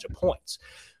up a bunch of points.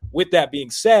 With that being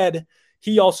said,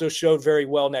 he also showed very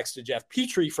well next to Jeff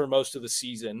Petrie for most of the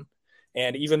season.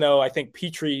 And even though I think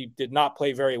Petrie did not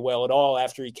play very well at all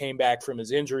after he came back from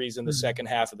his injuries in the second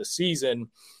half of the season,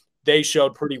 they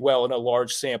showed pretty well in a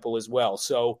large sample as well.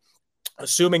 So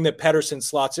assuming that Pettersson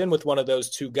slots in with one of those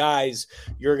two guys,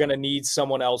 you're going to need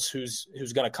someone else who's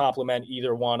going to complement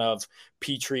either one of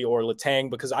Petrie or Letang,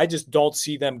 because I just don't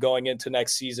see them going into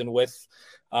next season with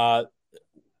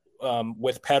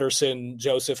Pettersson,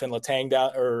 Joseph, and Letang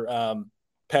down, or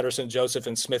Pettersson, Joseph,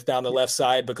 and Smith down the left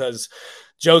side, because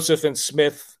Joseph and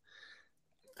Smith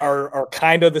are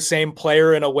kind of the same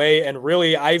player in a way. And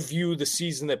really, I view the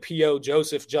season that P.O.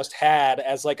 Joseph just had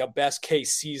as like a best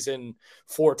case season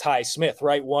for Ty Smith,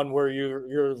 right? One where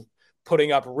you're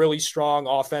putting up really strong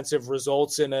offensive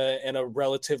results in a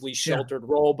relatively sheltered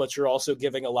role, but you're also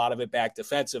giving a lot of it back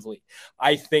defensively.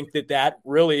 I think that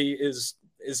really is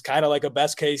kind of like a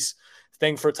best case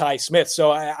thing for Ty Smith.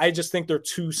 So I just think they're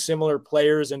two similar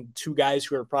players and two guys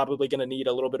who are probably going to need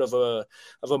a little bit of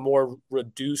a more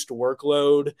reduced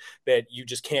workload, that you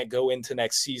just can't go into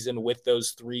next season with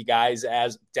those three guys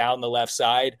as down the left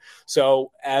side.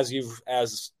 So as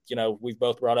we've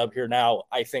both brought up here now,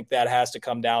 I think that has to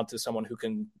come down to someone who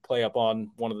can play up on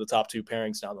one of the top two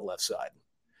pairings down the left side.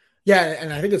 Yeah,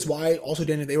 and I think it's why also,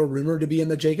 Danny, they were rumored to be in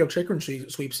the Jacob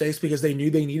Chikrin sweepstakes, because they knew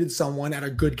they needed someone at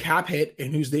a good cap hit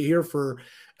and who's here for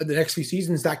the next few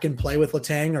seasons that can play with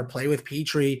Letang or play with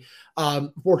Petrie.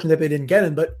 Fortunate that they didn't get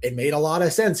him, but it made a lot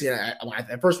of sense. Yeah,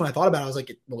 at first when I thought about it, I was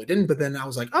like, well, it didn't. But then I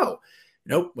was like, oh,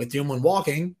 with Dumoulin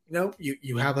walking,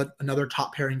 you have another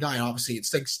top pairing guy. Obviously, it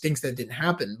stinks that it didn't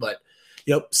happen, but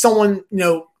someone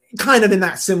kind of in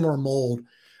that similar mold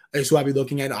is who I'd be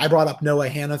looking at. I brought up Noah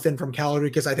Hannafin from Calgary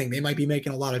because I think they might be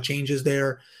making a lot of changes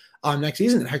there next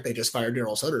season. In fact, they just fired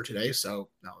Daryl Sutter today, so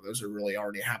no, those are really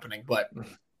already happening. But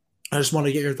I just wanted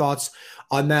to get your thoughts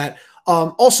on that.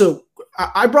 Also,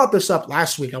 I brought this up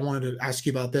last week. I wanted to ask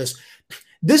you about this.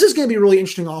 This is going to be a really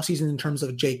interesting offseason in terms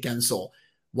of Jake Gensel.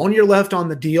 1 year left on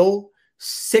the deal,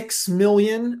 $6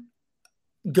 million.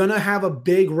 Gonna have a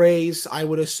big raise, I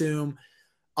would assume.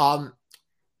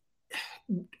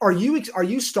 Are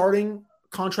you starting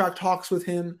contract talks with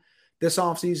him this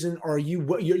offseason? Or are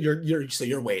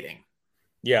you're waiting?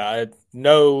 Yeah,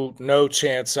 no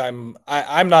chance. I'm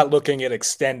not looking at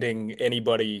extending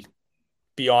anybody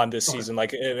beyond this season. Like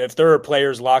if there are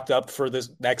players locked up for this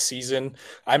next season,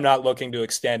 I'm not looking to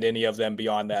extend any of them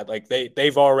beyond that. Like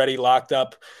they've already locked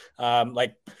up,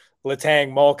 like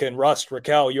Letang, Malkin, Rust,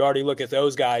 Raquel. You already look at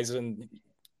those guys, and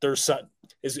they're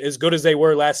as good as they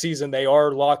were last season. They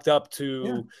are locked up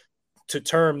to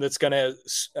term that's going to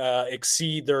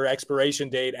exceed their expiration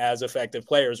date as effective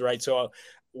players, right? So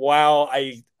while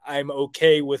I'm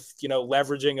okay with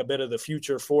leveraging a bit of the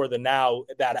future for the now,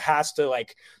 there has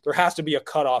to be a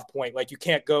cutoff point. Like you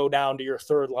can't go down to your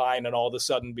third line and all of a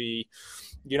sudden be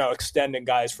extending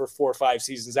guys for 4 or 5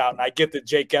 seasons out. And I get that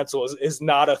Jake Gensel is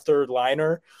not a third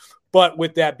liner, but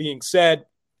with that being said,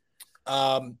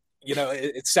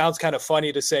 it sounds kind of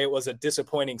funny to say it was a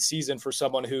disappointing season for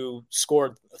someone who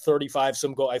scored 35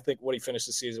 some goals. I think what he finished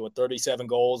the season with 37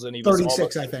 goals, and he was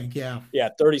 36, I think. Yeah,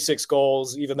 36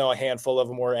 goals, even though a handful of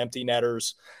them were empty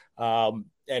netters.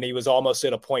 And he was almost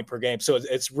at a point per game. So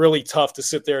it's really tough to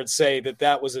sit there and say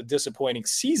that was a disappointing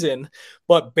season,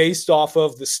 but based off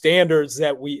of the standards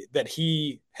that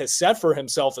he has set for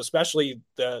himself, especially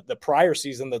the prior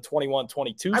season, the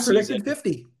 21-22 season. I predicted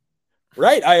 50.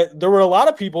 Right. There were a lot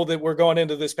of people that were going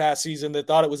into this past season that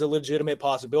thought it was a legitimate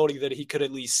possibility that he could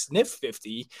at least sniff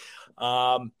 50.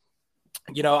 I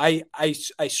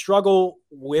struggle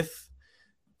with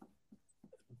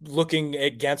looking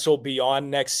at Gensel beyond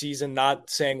next season, not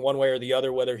saying one way or the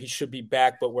other whether he should be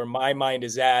back, but where my mind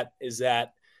is at is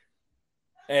that,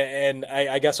 and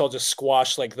I guess I'll just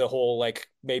squash like the whole, like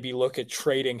maybe look at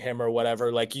trading him or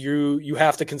whatever. Like you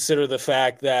have to consider the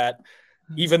fact that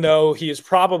even though he is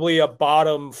probably a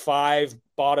bottom 5,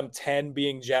 bottom 10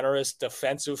 being generous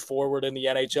defensive forward in the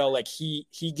NHL. Like he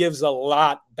gives a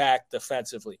lot back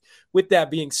defensively. With that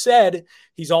being said,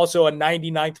 he's also a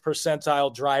 99th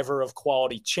percentile driver of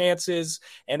quality chances.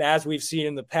 And as we've seen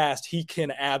in the past, he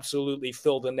can absolutely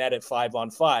fill the net at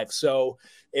 5-on-5. So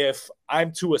if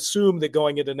I'm to assume that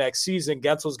going into next season,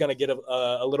 Getzel's going to get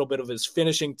a little bit of his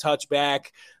finishing touch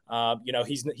back.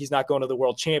 He's not going to the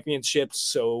World Championships,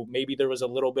 so maybe there was a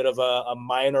little bit of a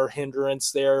minor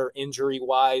hindrance there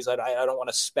injury-wise. I don't want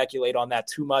to speculate on that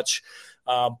too much.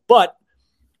 But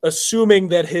assuming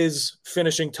that his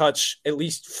finishing touch at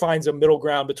least finds a middle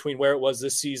ground between where it was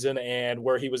this season and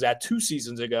where he was at 2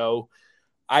 seasons ago,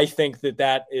 I think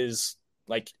that is –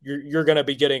 like you're going to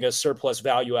be getting a surplus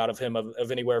value out of him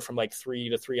of anywhere from like $3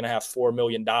 to $3.5, $4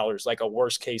 million, like a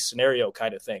worst case scenario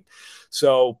kind of thing.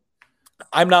 So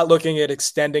I'm not looking at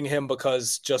extending him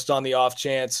because just on the off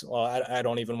chance, well, I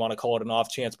don't even want to call it an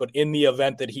off chance, but in the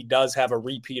event that he does have a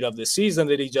repeat of the season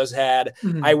that he just had,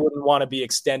 I wouldn't want to be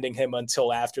extending him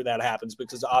until after that happens,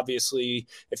 because obviously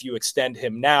if you extend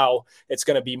him now, it's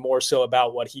going to be more so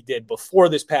about what he did before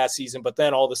this past season. But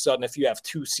then all of a sudden, if you have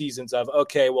 2 seasons of,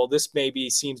 okay, well, this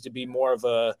maybe seems to be more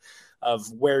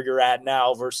of where you're at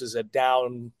now versus a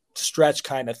down stretch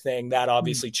kind of thing, that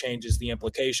obviously changes the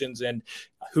implications. And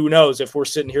who knows if we're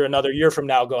sitting here another year from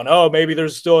now going, oh, maybe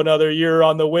there's still another year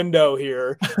on the window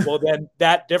here. Well, then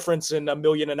that difference in $1.5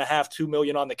 million, $2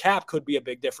 million on the cap could be a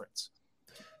big difference.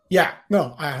 Yeah,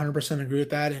 no, I 100% agree with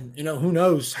that. And, who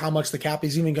knows how much the cap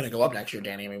is even going to go up next year,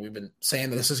 Danny. I mean, we've been saying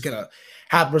that this is going to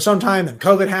happen for some time, and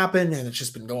COVID happened, and it's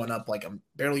just been going up like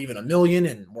barely even $1 million.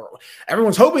 And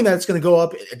everyone's hoping that it's going to go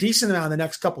up a decent amount in the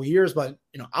next couple of years, but,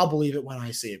 I'll believe it when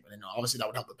I see it. And obviously that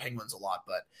would help the Penguins a lot,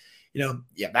 but,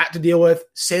 that to deal with.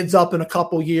 Sid's up in a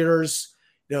couple years.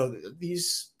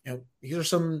 These are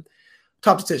some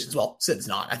tough decisions. Well, Sid's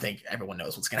not. I think everyone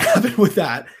knows what's going to happen with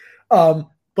that.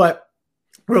 But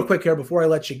real quick here before I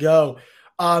let you go,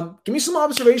 give me some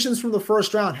observations from the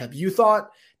first round. Have you thought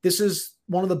this is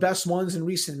one of the best ones in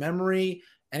recent memory?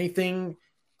 Anything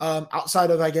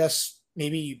outside of, I guess,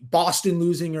 maybe Boston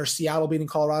losing or Seattle beating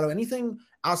Colorado? Anything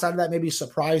outside of that maybe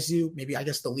surprised you? Maybe, I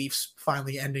guess, the Leafs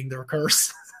finally ending their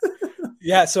curse.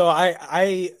 Yeah, so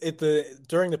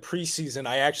during the preseason,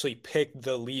 I actually picked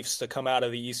the Leafs to come out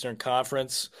of the Eastern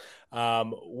Conference.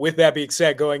 With that being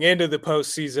said, going into the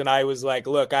postseason, I was like,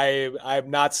 look,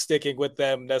 I'm not sticking with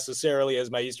them necessarily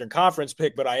as my Eastern Conference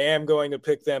pick, but I am going to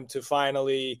pick them to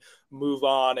finally move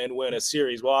on and win a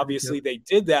series. Well, obviously they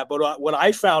did that, but what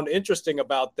I found interesting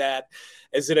about that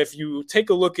is that if you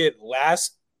take a look at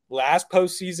last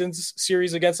postseason's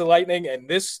series against the Lightning and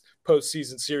this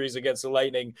postseason series against the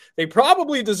Lightning, they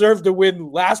probably deserved to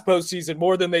win last postseason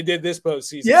more than they did this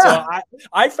postseason. Yeah. So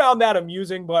I found that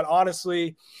amusing, but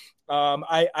honestly,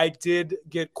 I did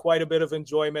get quite a bit of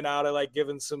enjoyment out of like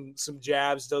giving some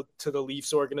jabs to the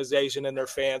Leafs organization and their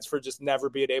fans for just never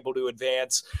being able to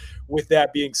advance. With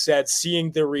that being said,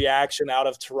 seeing the reaction out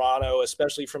of Toronto,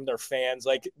 especially from their fans,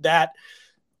 like that,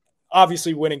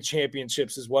 obviously winning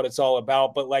championships is what it's all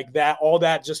about, but like that, all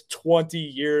that just 20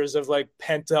 years of like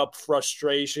pent up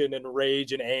frustration and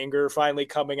rage and anger finally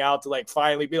coming out to like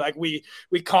finally be like, we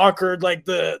conquered like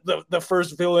the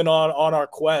first villain on our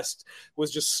quest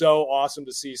was just so awesome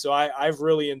to see. So I've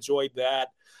really enjoyed that.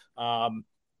 And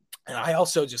I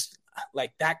also just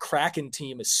like that Kraken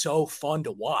team is so fun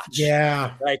to watch.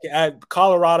 Yeah. Like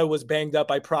Colorado was banged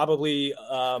up. I probably,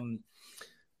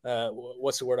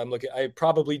 what's the word I'm looking? I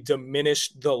probably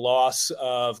diminished the loss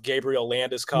of Gabriel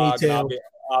Landeskog. And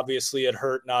obviously, it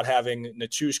hurt not having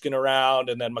Nichushkin around,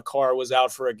 and then Makar was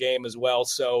out for a game as well.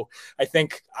 So I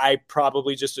think I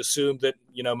probably just assumed that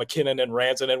McKinnon and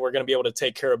Rantanen were going to be able to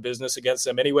take care of business against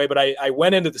them anyway. But I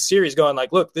went into the series going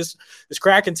like, look, this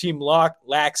Kraken team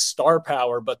lacks star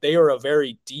power, but they are a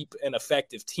very deep and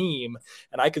effective team,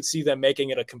 and I could see them making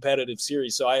it a competitive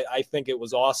series. So I think it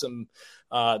was awesome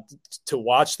to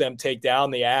watch them take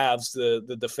down the Avs,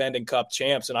 the defending Cup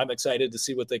champs, and I'm excited to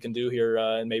see what they can do here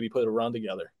and maybe put a run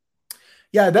together.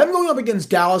 Yeah, them going up against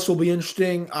Dallas will be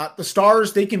interesting. The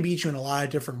Stars, they can beat you in a lot of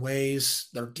different ways.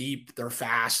 They're deep, they're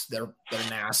fast, they're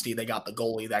nasty. They got the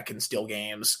goalie that can steal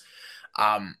games.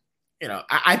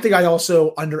 I think I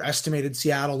also underestimated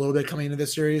Seattle a little bit coming into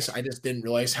this series. I just didn't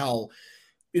realize how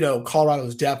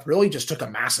Colorado's depth really just took a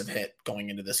massive hit going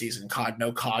into the season.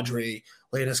 No Kadri,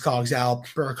 Landeskog's out,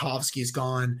 Burakovsky's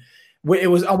gone.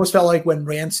 It was almost felt like when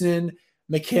Rantanen,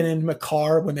 McKinnon,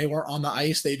 Makar, when they weren't on the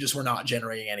ice, they just were not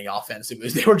generating any offense.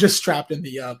 They were just trapped in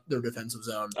their defensive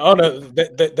zone. Oh no,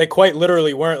 they quite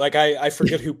literally weren't. Like I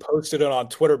forget who posted it on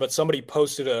Twitter, but somebody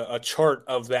posted a chart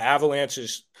of the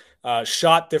Avalanche's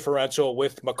shot differential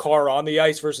with Makar on the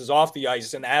ice versus off the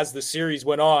ice. And as the series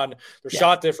went on, their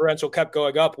shot differential kept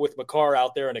going up with Makar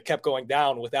out there, and it kept going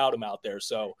down without him out there.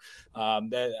 So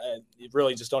you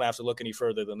really just don't have to look any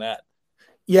further than that.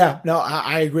 Yeah, no,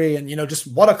 I agree. And, just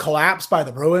what a collapse by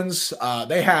the Bruins.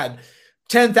 They had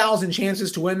 10,000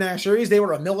 chances to win that series. They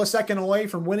were a millisecond away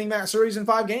from winning that series in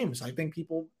 5 games. I think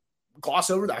people gloss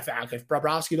over that fact. If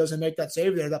Bobrovsky doesn't make that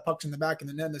save there, that puck's in the back of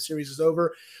the net, and the series is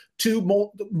over. 2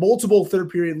 multiple third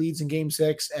period leads in game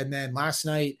 6. And then last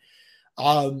night,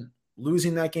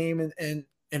 losing that game in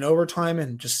overtime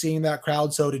and just seeing that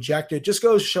crowd so dejected just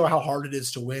goes to show how hard it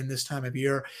is to win this time of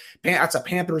year. That's a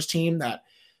Panthers team that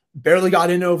barely got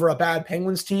in over a bad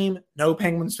Penguins team. No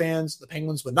Penguins fans. The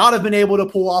Penguins would not have been able to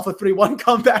pull off a 3-1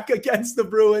 comeback against the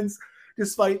Bruins,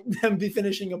 despite them be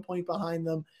finishing a point behind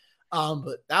them.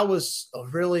 But that was a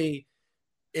really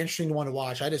interesting one to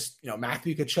watch.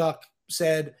 Matthew Tkachuk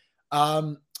said,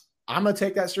 I'm going to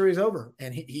take that series over.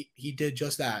 And he did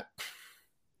just that.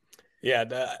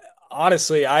 Yeah.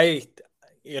 Honestly,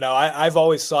 I've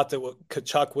always thought that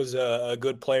Tkachuk was a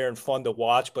good player and fun to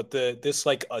watch, but this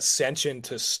like ascension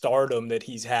to stardom that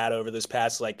he's had over this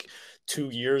past 2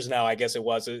 years now, I guess it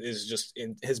was,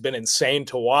 has been insane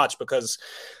to watch because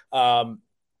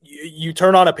you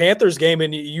turn on a Panthers game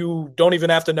and you don't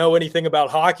even have to know anything about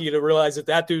hockey to realize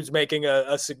that dude's making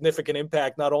a significant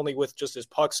impact, not only with just his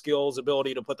puck skills,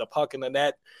 ability to put the puck in the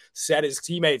net, set his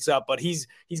teammates up, but he's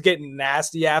getting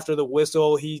nasty after the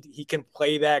whistle. He can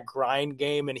play that grind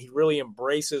game, and he really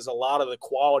embraces a lot of the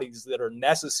qualities that are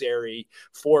necessary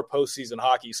for postseason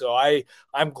hockey. So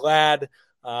I'm glad.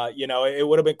 It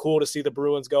would have been cool to see the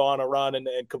Bruins go on a run and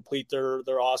complete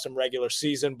their awesome regular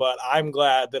season, but I'm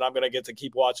glad that I'm going to get to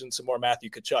keep watching some more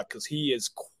Matthew Tkachuk because he is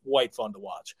quite fun to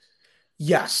watch.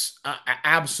 Yes,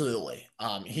 absolutely.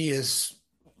 He's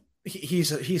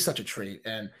such a treat.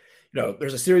 And,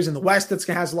 there's a series in the West that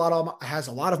has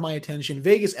a lot of my attention.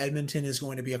 Vegas Edmonton is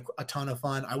going to be a ton of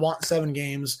fun. I want 7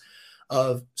 games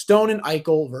of Stone and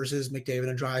Eichel versus McDavid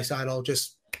and Draisaitl.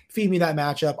 Just feed me that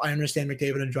matchup. I understand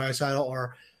McDavid and Draisaitl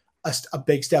are a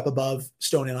big step above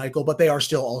Stone and Eichel, but they are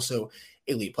still also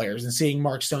elite players. And seeing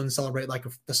Mark Stone celebrate like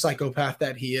the psychopath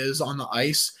that he is on the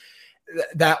ice,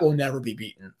 that will never be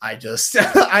beaten. I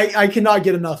cannot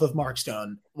get enough of Mark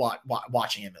Stone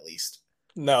watching him at least.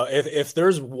 No, if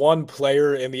there's one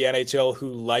player in the NHL who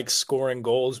likes scoring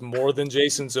goals more than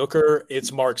Jason Zucker,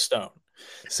 it's Mark Stone.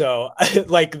 So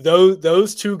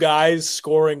those 2 guys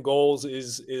scoring goals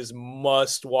is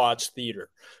must watch theater.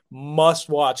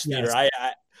 Yes.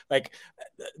 I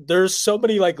there's so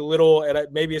many little, and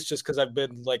maybe it's just because I've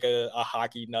been a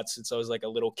hockey nut since I was a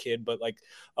little kid, but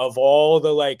of all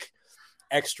the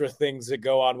extra things that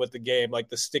go on with the game, like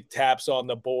the stick taps on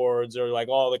the boards or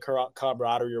all the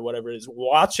camaraderie or whatever it is,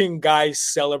 watching guys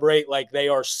celebrate like they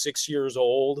are 6 years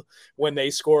old when they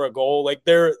score a goal.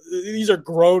 These are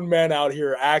grown men out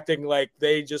here acting like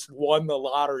they just won the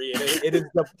lottery. And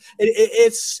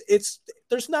it's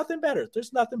there's nothing better.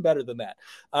 There's nothing better than that.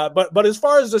 But as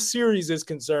far as the series is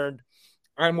concerned,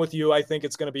 I'm with you. I think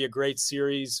it's going to be a great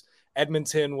series.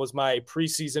 Edmonton was my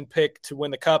preseason pick to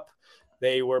win the cup.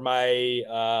 They were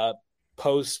my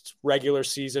post-regular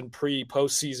season,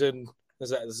 postseason.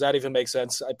 Does that even make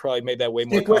sense? I probably made that way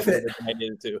more complicated than I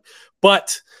needed to.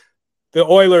 But the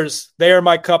Oilers, they are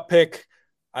my cup pick.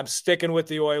 I'm sticking with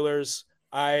the Oilers.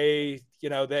 I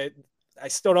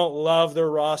still don't love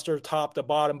their roster top to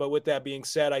bottom, but with that being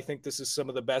said, I think this is some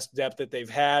of the best depth that they've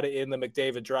had in the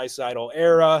McDavid Draisaitl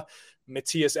era.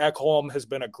 Matthias Ekholm has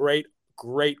been a great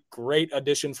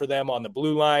addition for them on the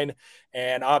blue line.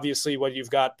 And obviously when you've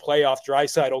got playoff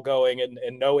Draisaitl going and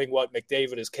knowing what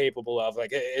McDavid is capable of,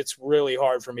 it's really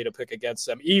hard for me to pick against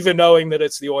them, even knowing that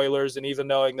it's the Oilers and even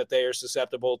knowing that they are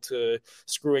susceptible to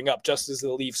screwing up just as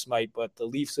the Leafs might, but the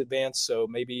Leafs advance. So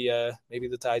maybe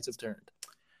the tides have turned.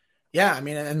 Yeah. I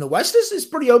mean, and the West is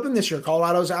pretty open this year.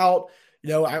 Colorado's out.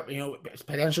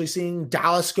 Potentially seeing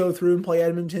Dallas go through and play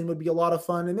Edmonton would be a lot of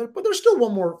fun. But there's still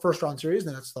one more first round series,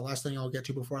 and that's the last thing I'll get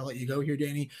to before I let you go here,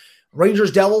 Danny.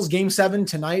 Rangers Devils game 7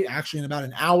 tonight, actually in about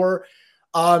an hour.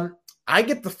 I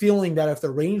get the feeling that if the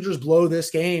Rangers blow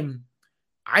this game,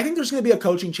 I think there's going to be a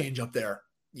coaching change up there.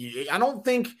 I don't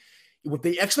think with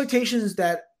the expectations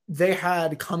that they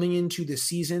had coming into this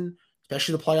season,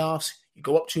 especially the playoffs, you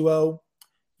go up 2-0,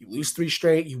 you lose 3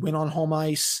 straight, you win on home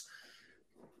ice.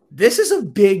 This is a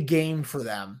big game for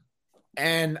them.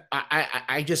 And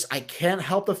I can't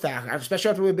help the fact,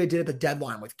 especially after what they did at the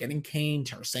deadline with getting Kane,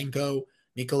 Tarasenko,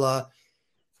 Nikola,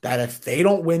 that if they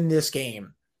don't win this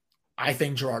game, I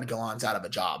think Gerard Gallant's out of a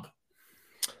job.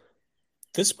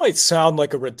 This might sound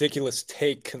like a ridiculous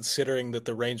take considering that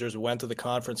the Rangers went to the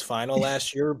conference final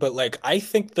last year, but like I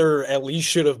think there at least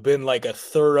should have been like a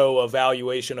thorough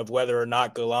evaluation of whether or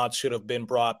not Gallant should have been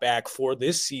brought back for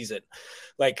this season.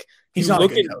 Like He's not a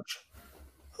good coach.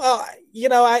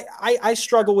 I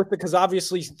struggle with it because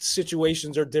obviously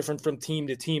situations are different from team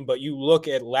to team, but you look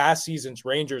at last season's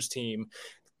Rangers team,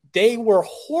 they were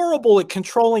horrible at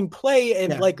controlling play.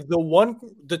 And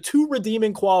the two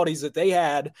redeeming qualities that they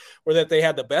had were that they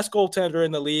had the best goaltender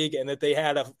in the league and that they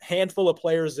had a handful of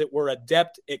players that were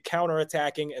adept at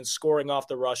counterattacking and scoring off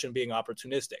the rush and being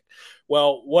opportunistic.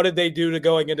 Well, what did they do to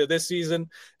going into this season?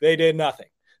 They did nothing.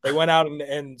 They went out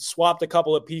and swapped a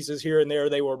couple of pieces here and there.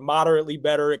 They were moderately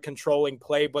better at controlling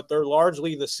play, but they're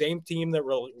largely the same team that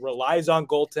relies on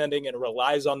goaltending and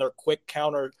relies on their quick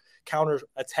counter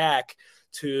attack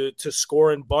to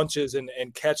score in bunches and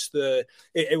catch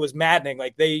it was maddening.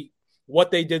 Like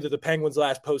what they did to the Penguins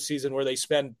last postseason where they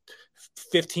spend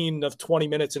 15 of 20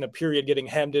 minutes in a period getting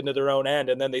hemmed into their own end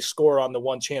and then they score on the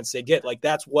one chance they get. Like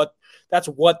that's what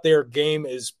their game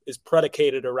is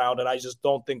predicated around. And I just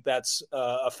don't think that's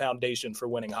a foundation for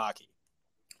winning hockey.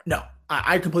 No,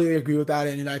 I completely agree with that.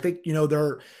 And I think,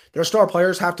 their star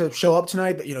players have to show up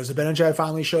tonight. Zibanejad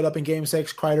finally showed up in game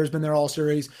 6. Kreider's been there all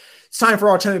series. It's time for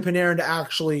Artemi Panarin to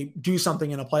actually do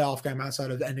something in a playoff game outside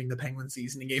of ending the Penguin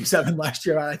season in game 7 last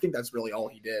year. I think that's really all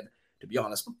he did, to be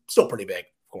honest. Still pretty big,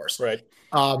 of course. Right.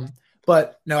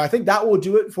 But no, I think that will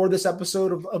do it for this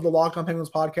episode of the Locked On Penguins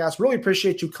podcast. Really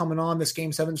appreciate you coming on. This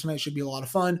game 7 tonight should be a lot of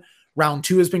fun. Round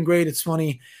 2 has been great. It's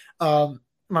funny.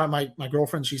 My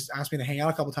girlfriend, she's asked me to hang out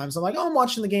a couple times. I'm like, oh, I'm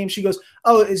watching the game. She goes,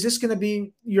 oh, is this going to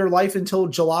be your life until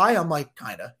July? I'm like,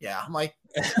 kind of. Yeah. I'm like,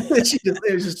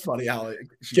 it was just funny how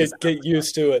get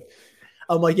used to it.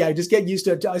 I'm like, yeah, just get used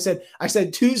to it. I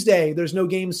said Tuesday, there's no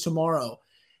games tomorrow.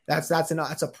 That's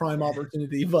a prime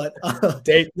opportunity, but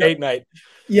date night.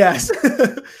 Yes.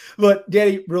 But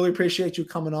Danny, really appreciate you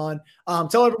coming on.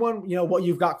 Tell everyone, what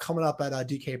you've got coming up at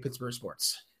DK Pittsburgh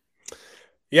Sports.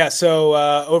 Yeah, so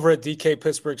over at DK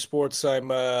Pittsburgh Sports,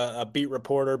 I'm a beat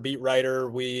reporter, beat writer.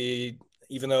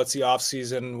 Even though it's the off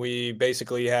season, we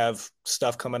basically have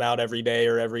stuff coming out every day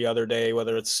or every other day,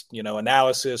 whether it's,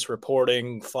 analysis,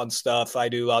 reporting, fun stuff. I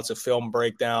do lots of film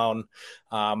breakdown.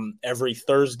 Every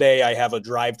Thursday I have a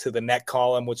Drive to the Net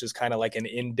column, which is kind of like an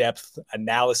in-depth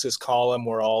analysis column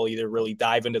where I'll either really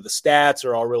dive into the stats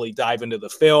or I'll really dive into the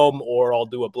film or I'll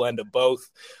do a blend of both.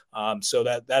 So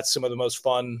that's some of the most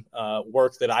fun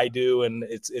work that I do. And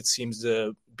it seems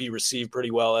to be received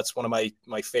pretty well. That's one of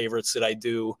my favorites that I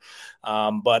do.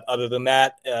 But other than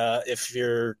that, if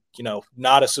you're,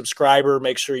 not a subscriber,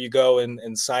 make sure you go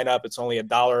and sign up. It's only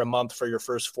 $1 a month for your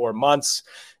first 4 months.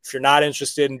 If you're not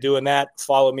interested in doing that,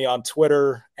 follow me on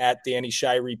Twitter at Danny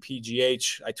Shirey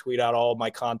PGH. I tweet out all my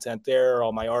content there,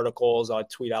 all my articles. I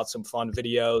tweet out some fun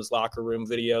videos, locker room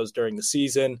videos during the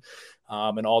season,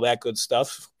 and all that good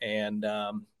stuff. And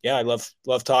I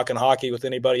love talking hockey with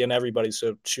anybody and everybody.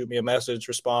 So shoot me a message,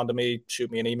 respond to me, shoot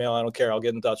me an email. I don't care. I'll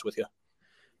get in touch with you.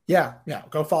 Yeah.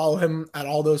 Go follow him at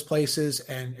all those places.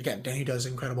 And again, Danny does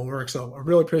incredible work. So I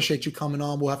really appreciate you coming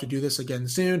on. We'll have to do this again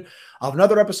soon. I'll have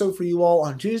another episode for you all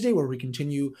on Tuesday where we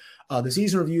continue the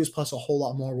season reviews plus a whole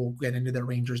lot more. We'll get into the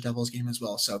Rangers-Devils game as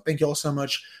well. So thank you all so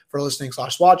much for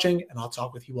listening/watching, and I'll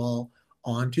talk with you all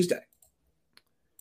on Tuesday.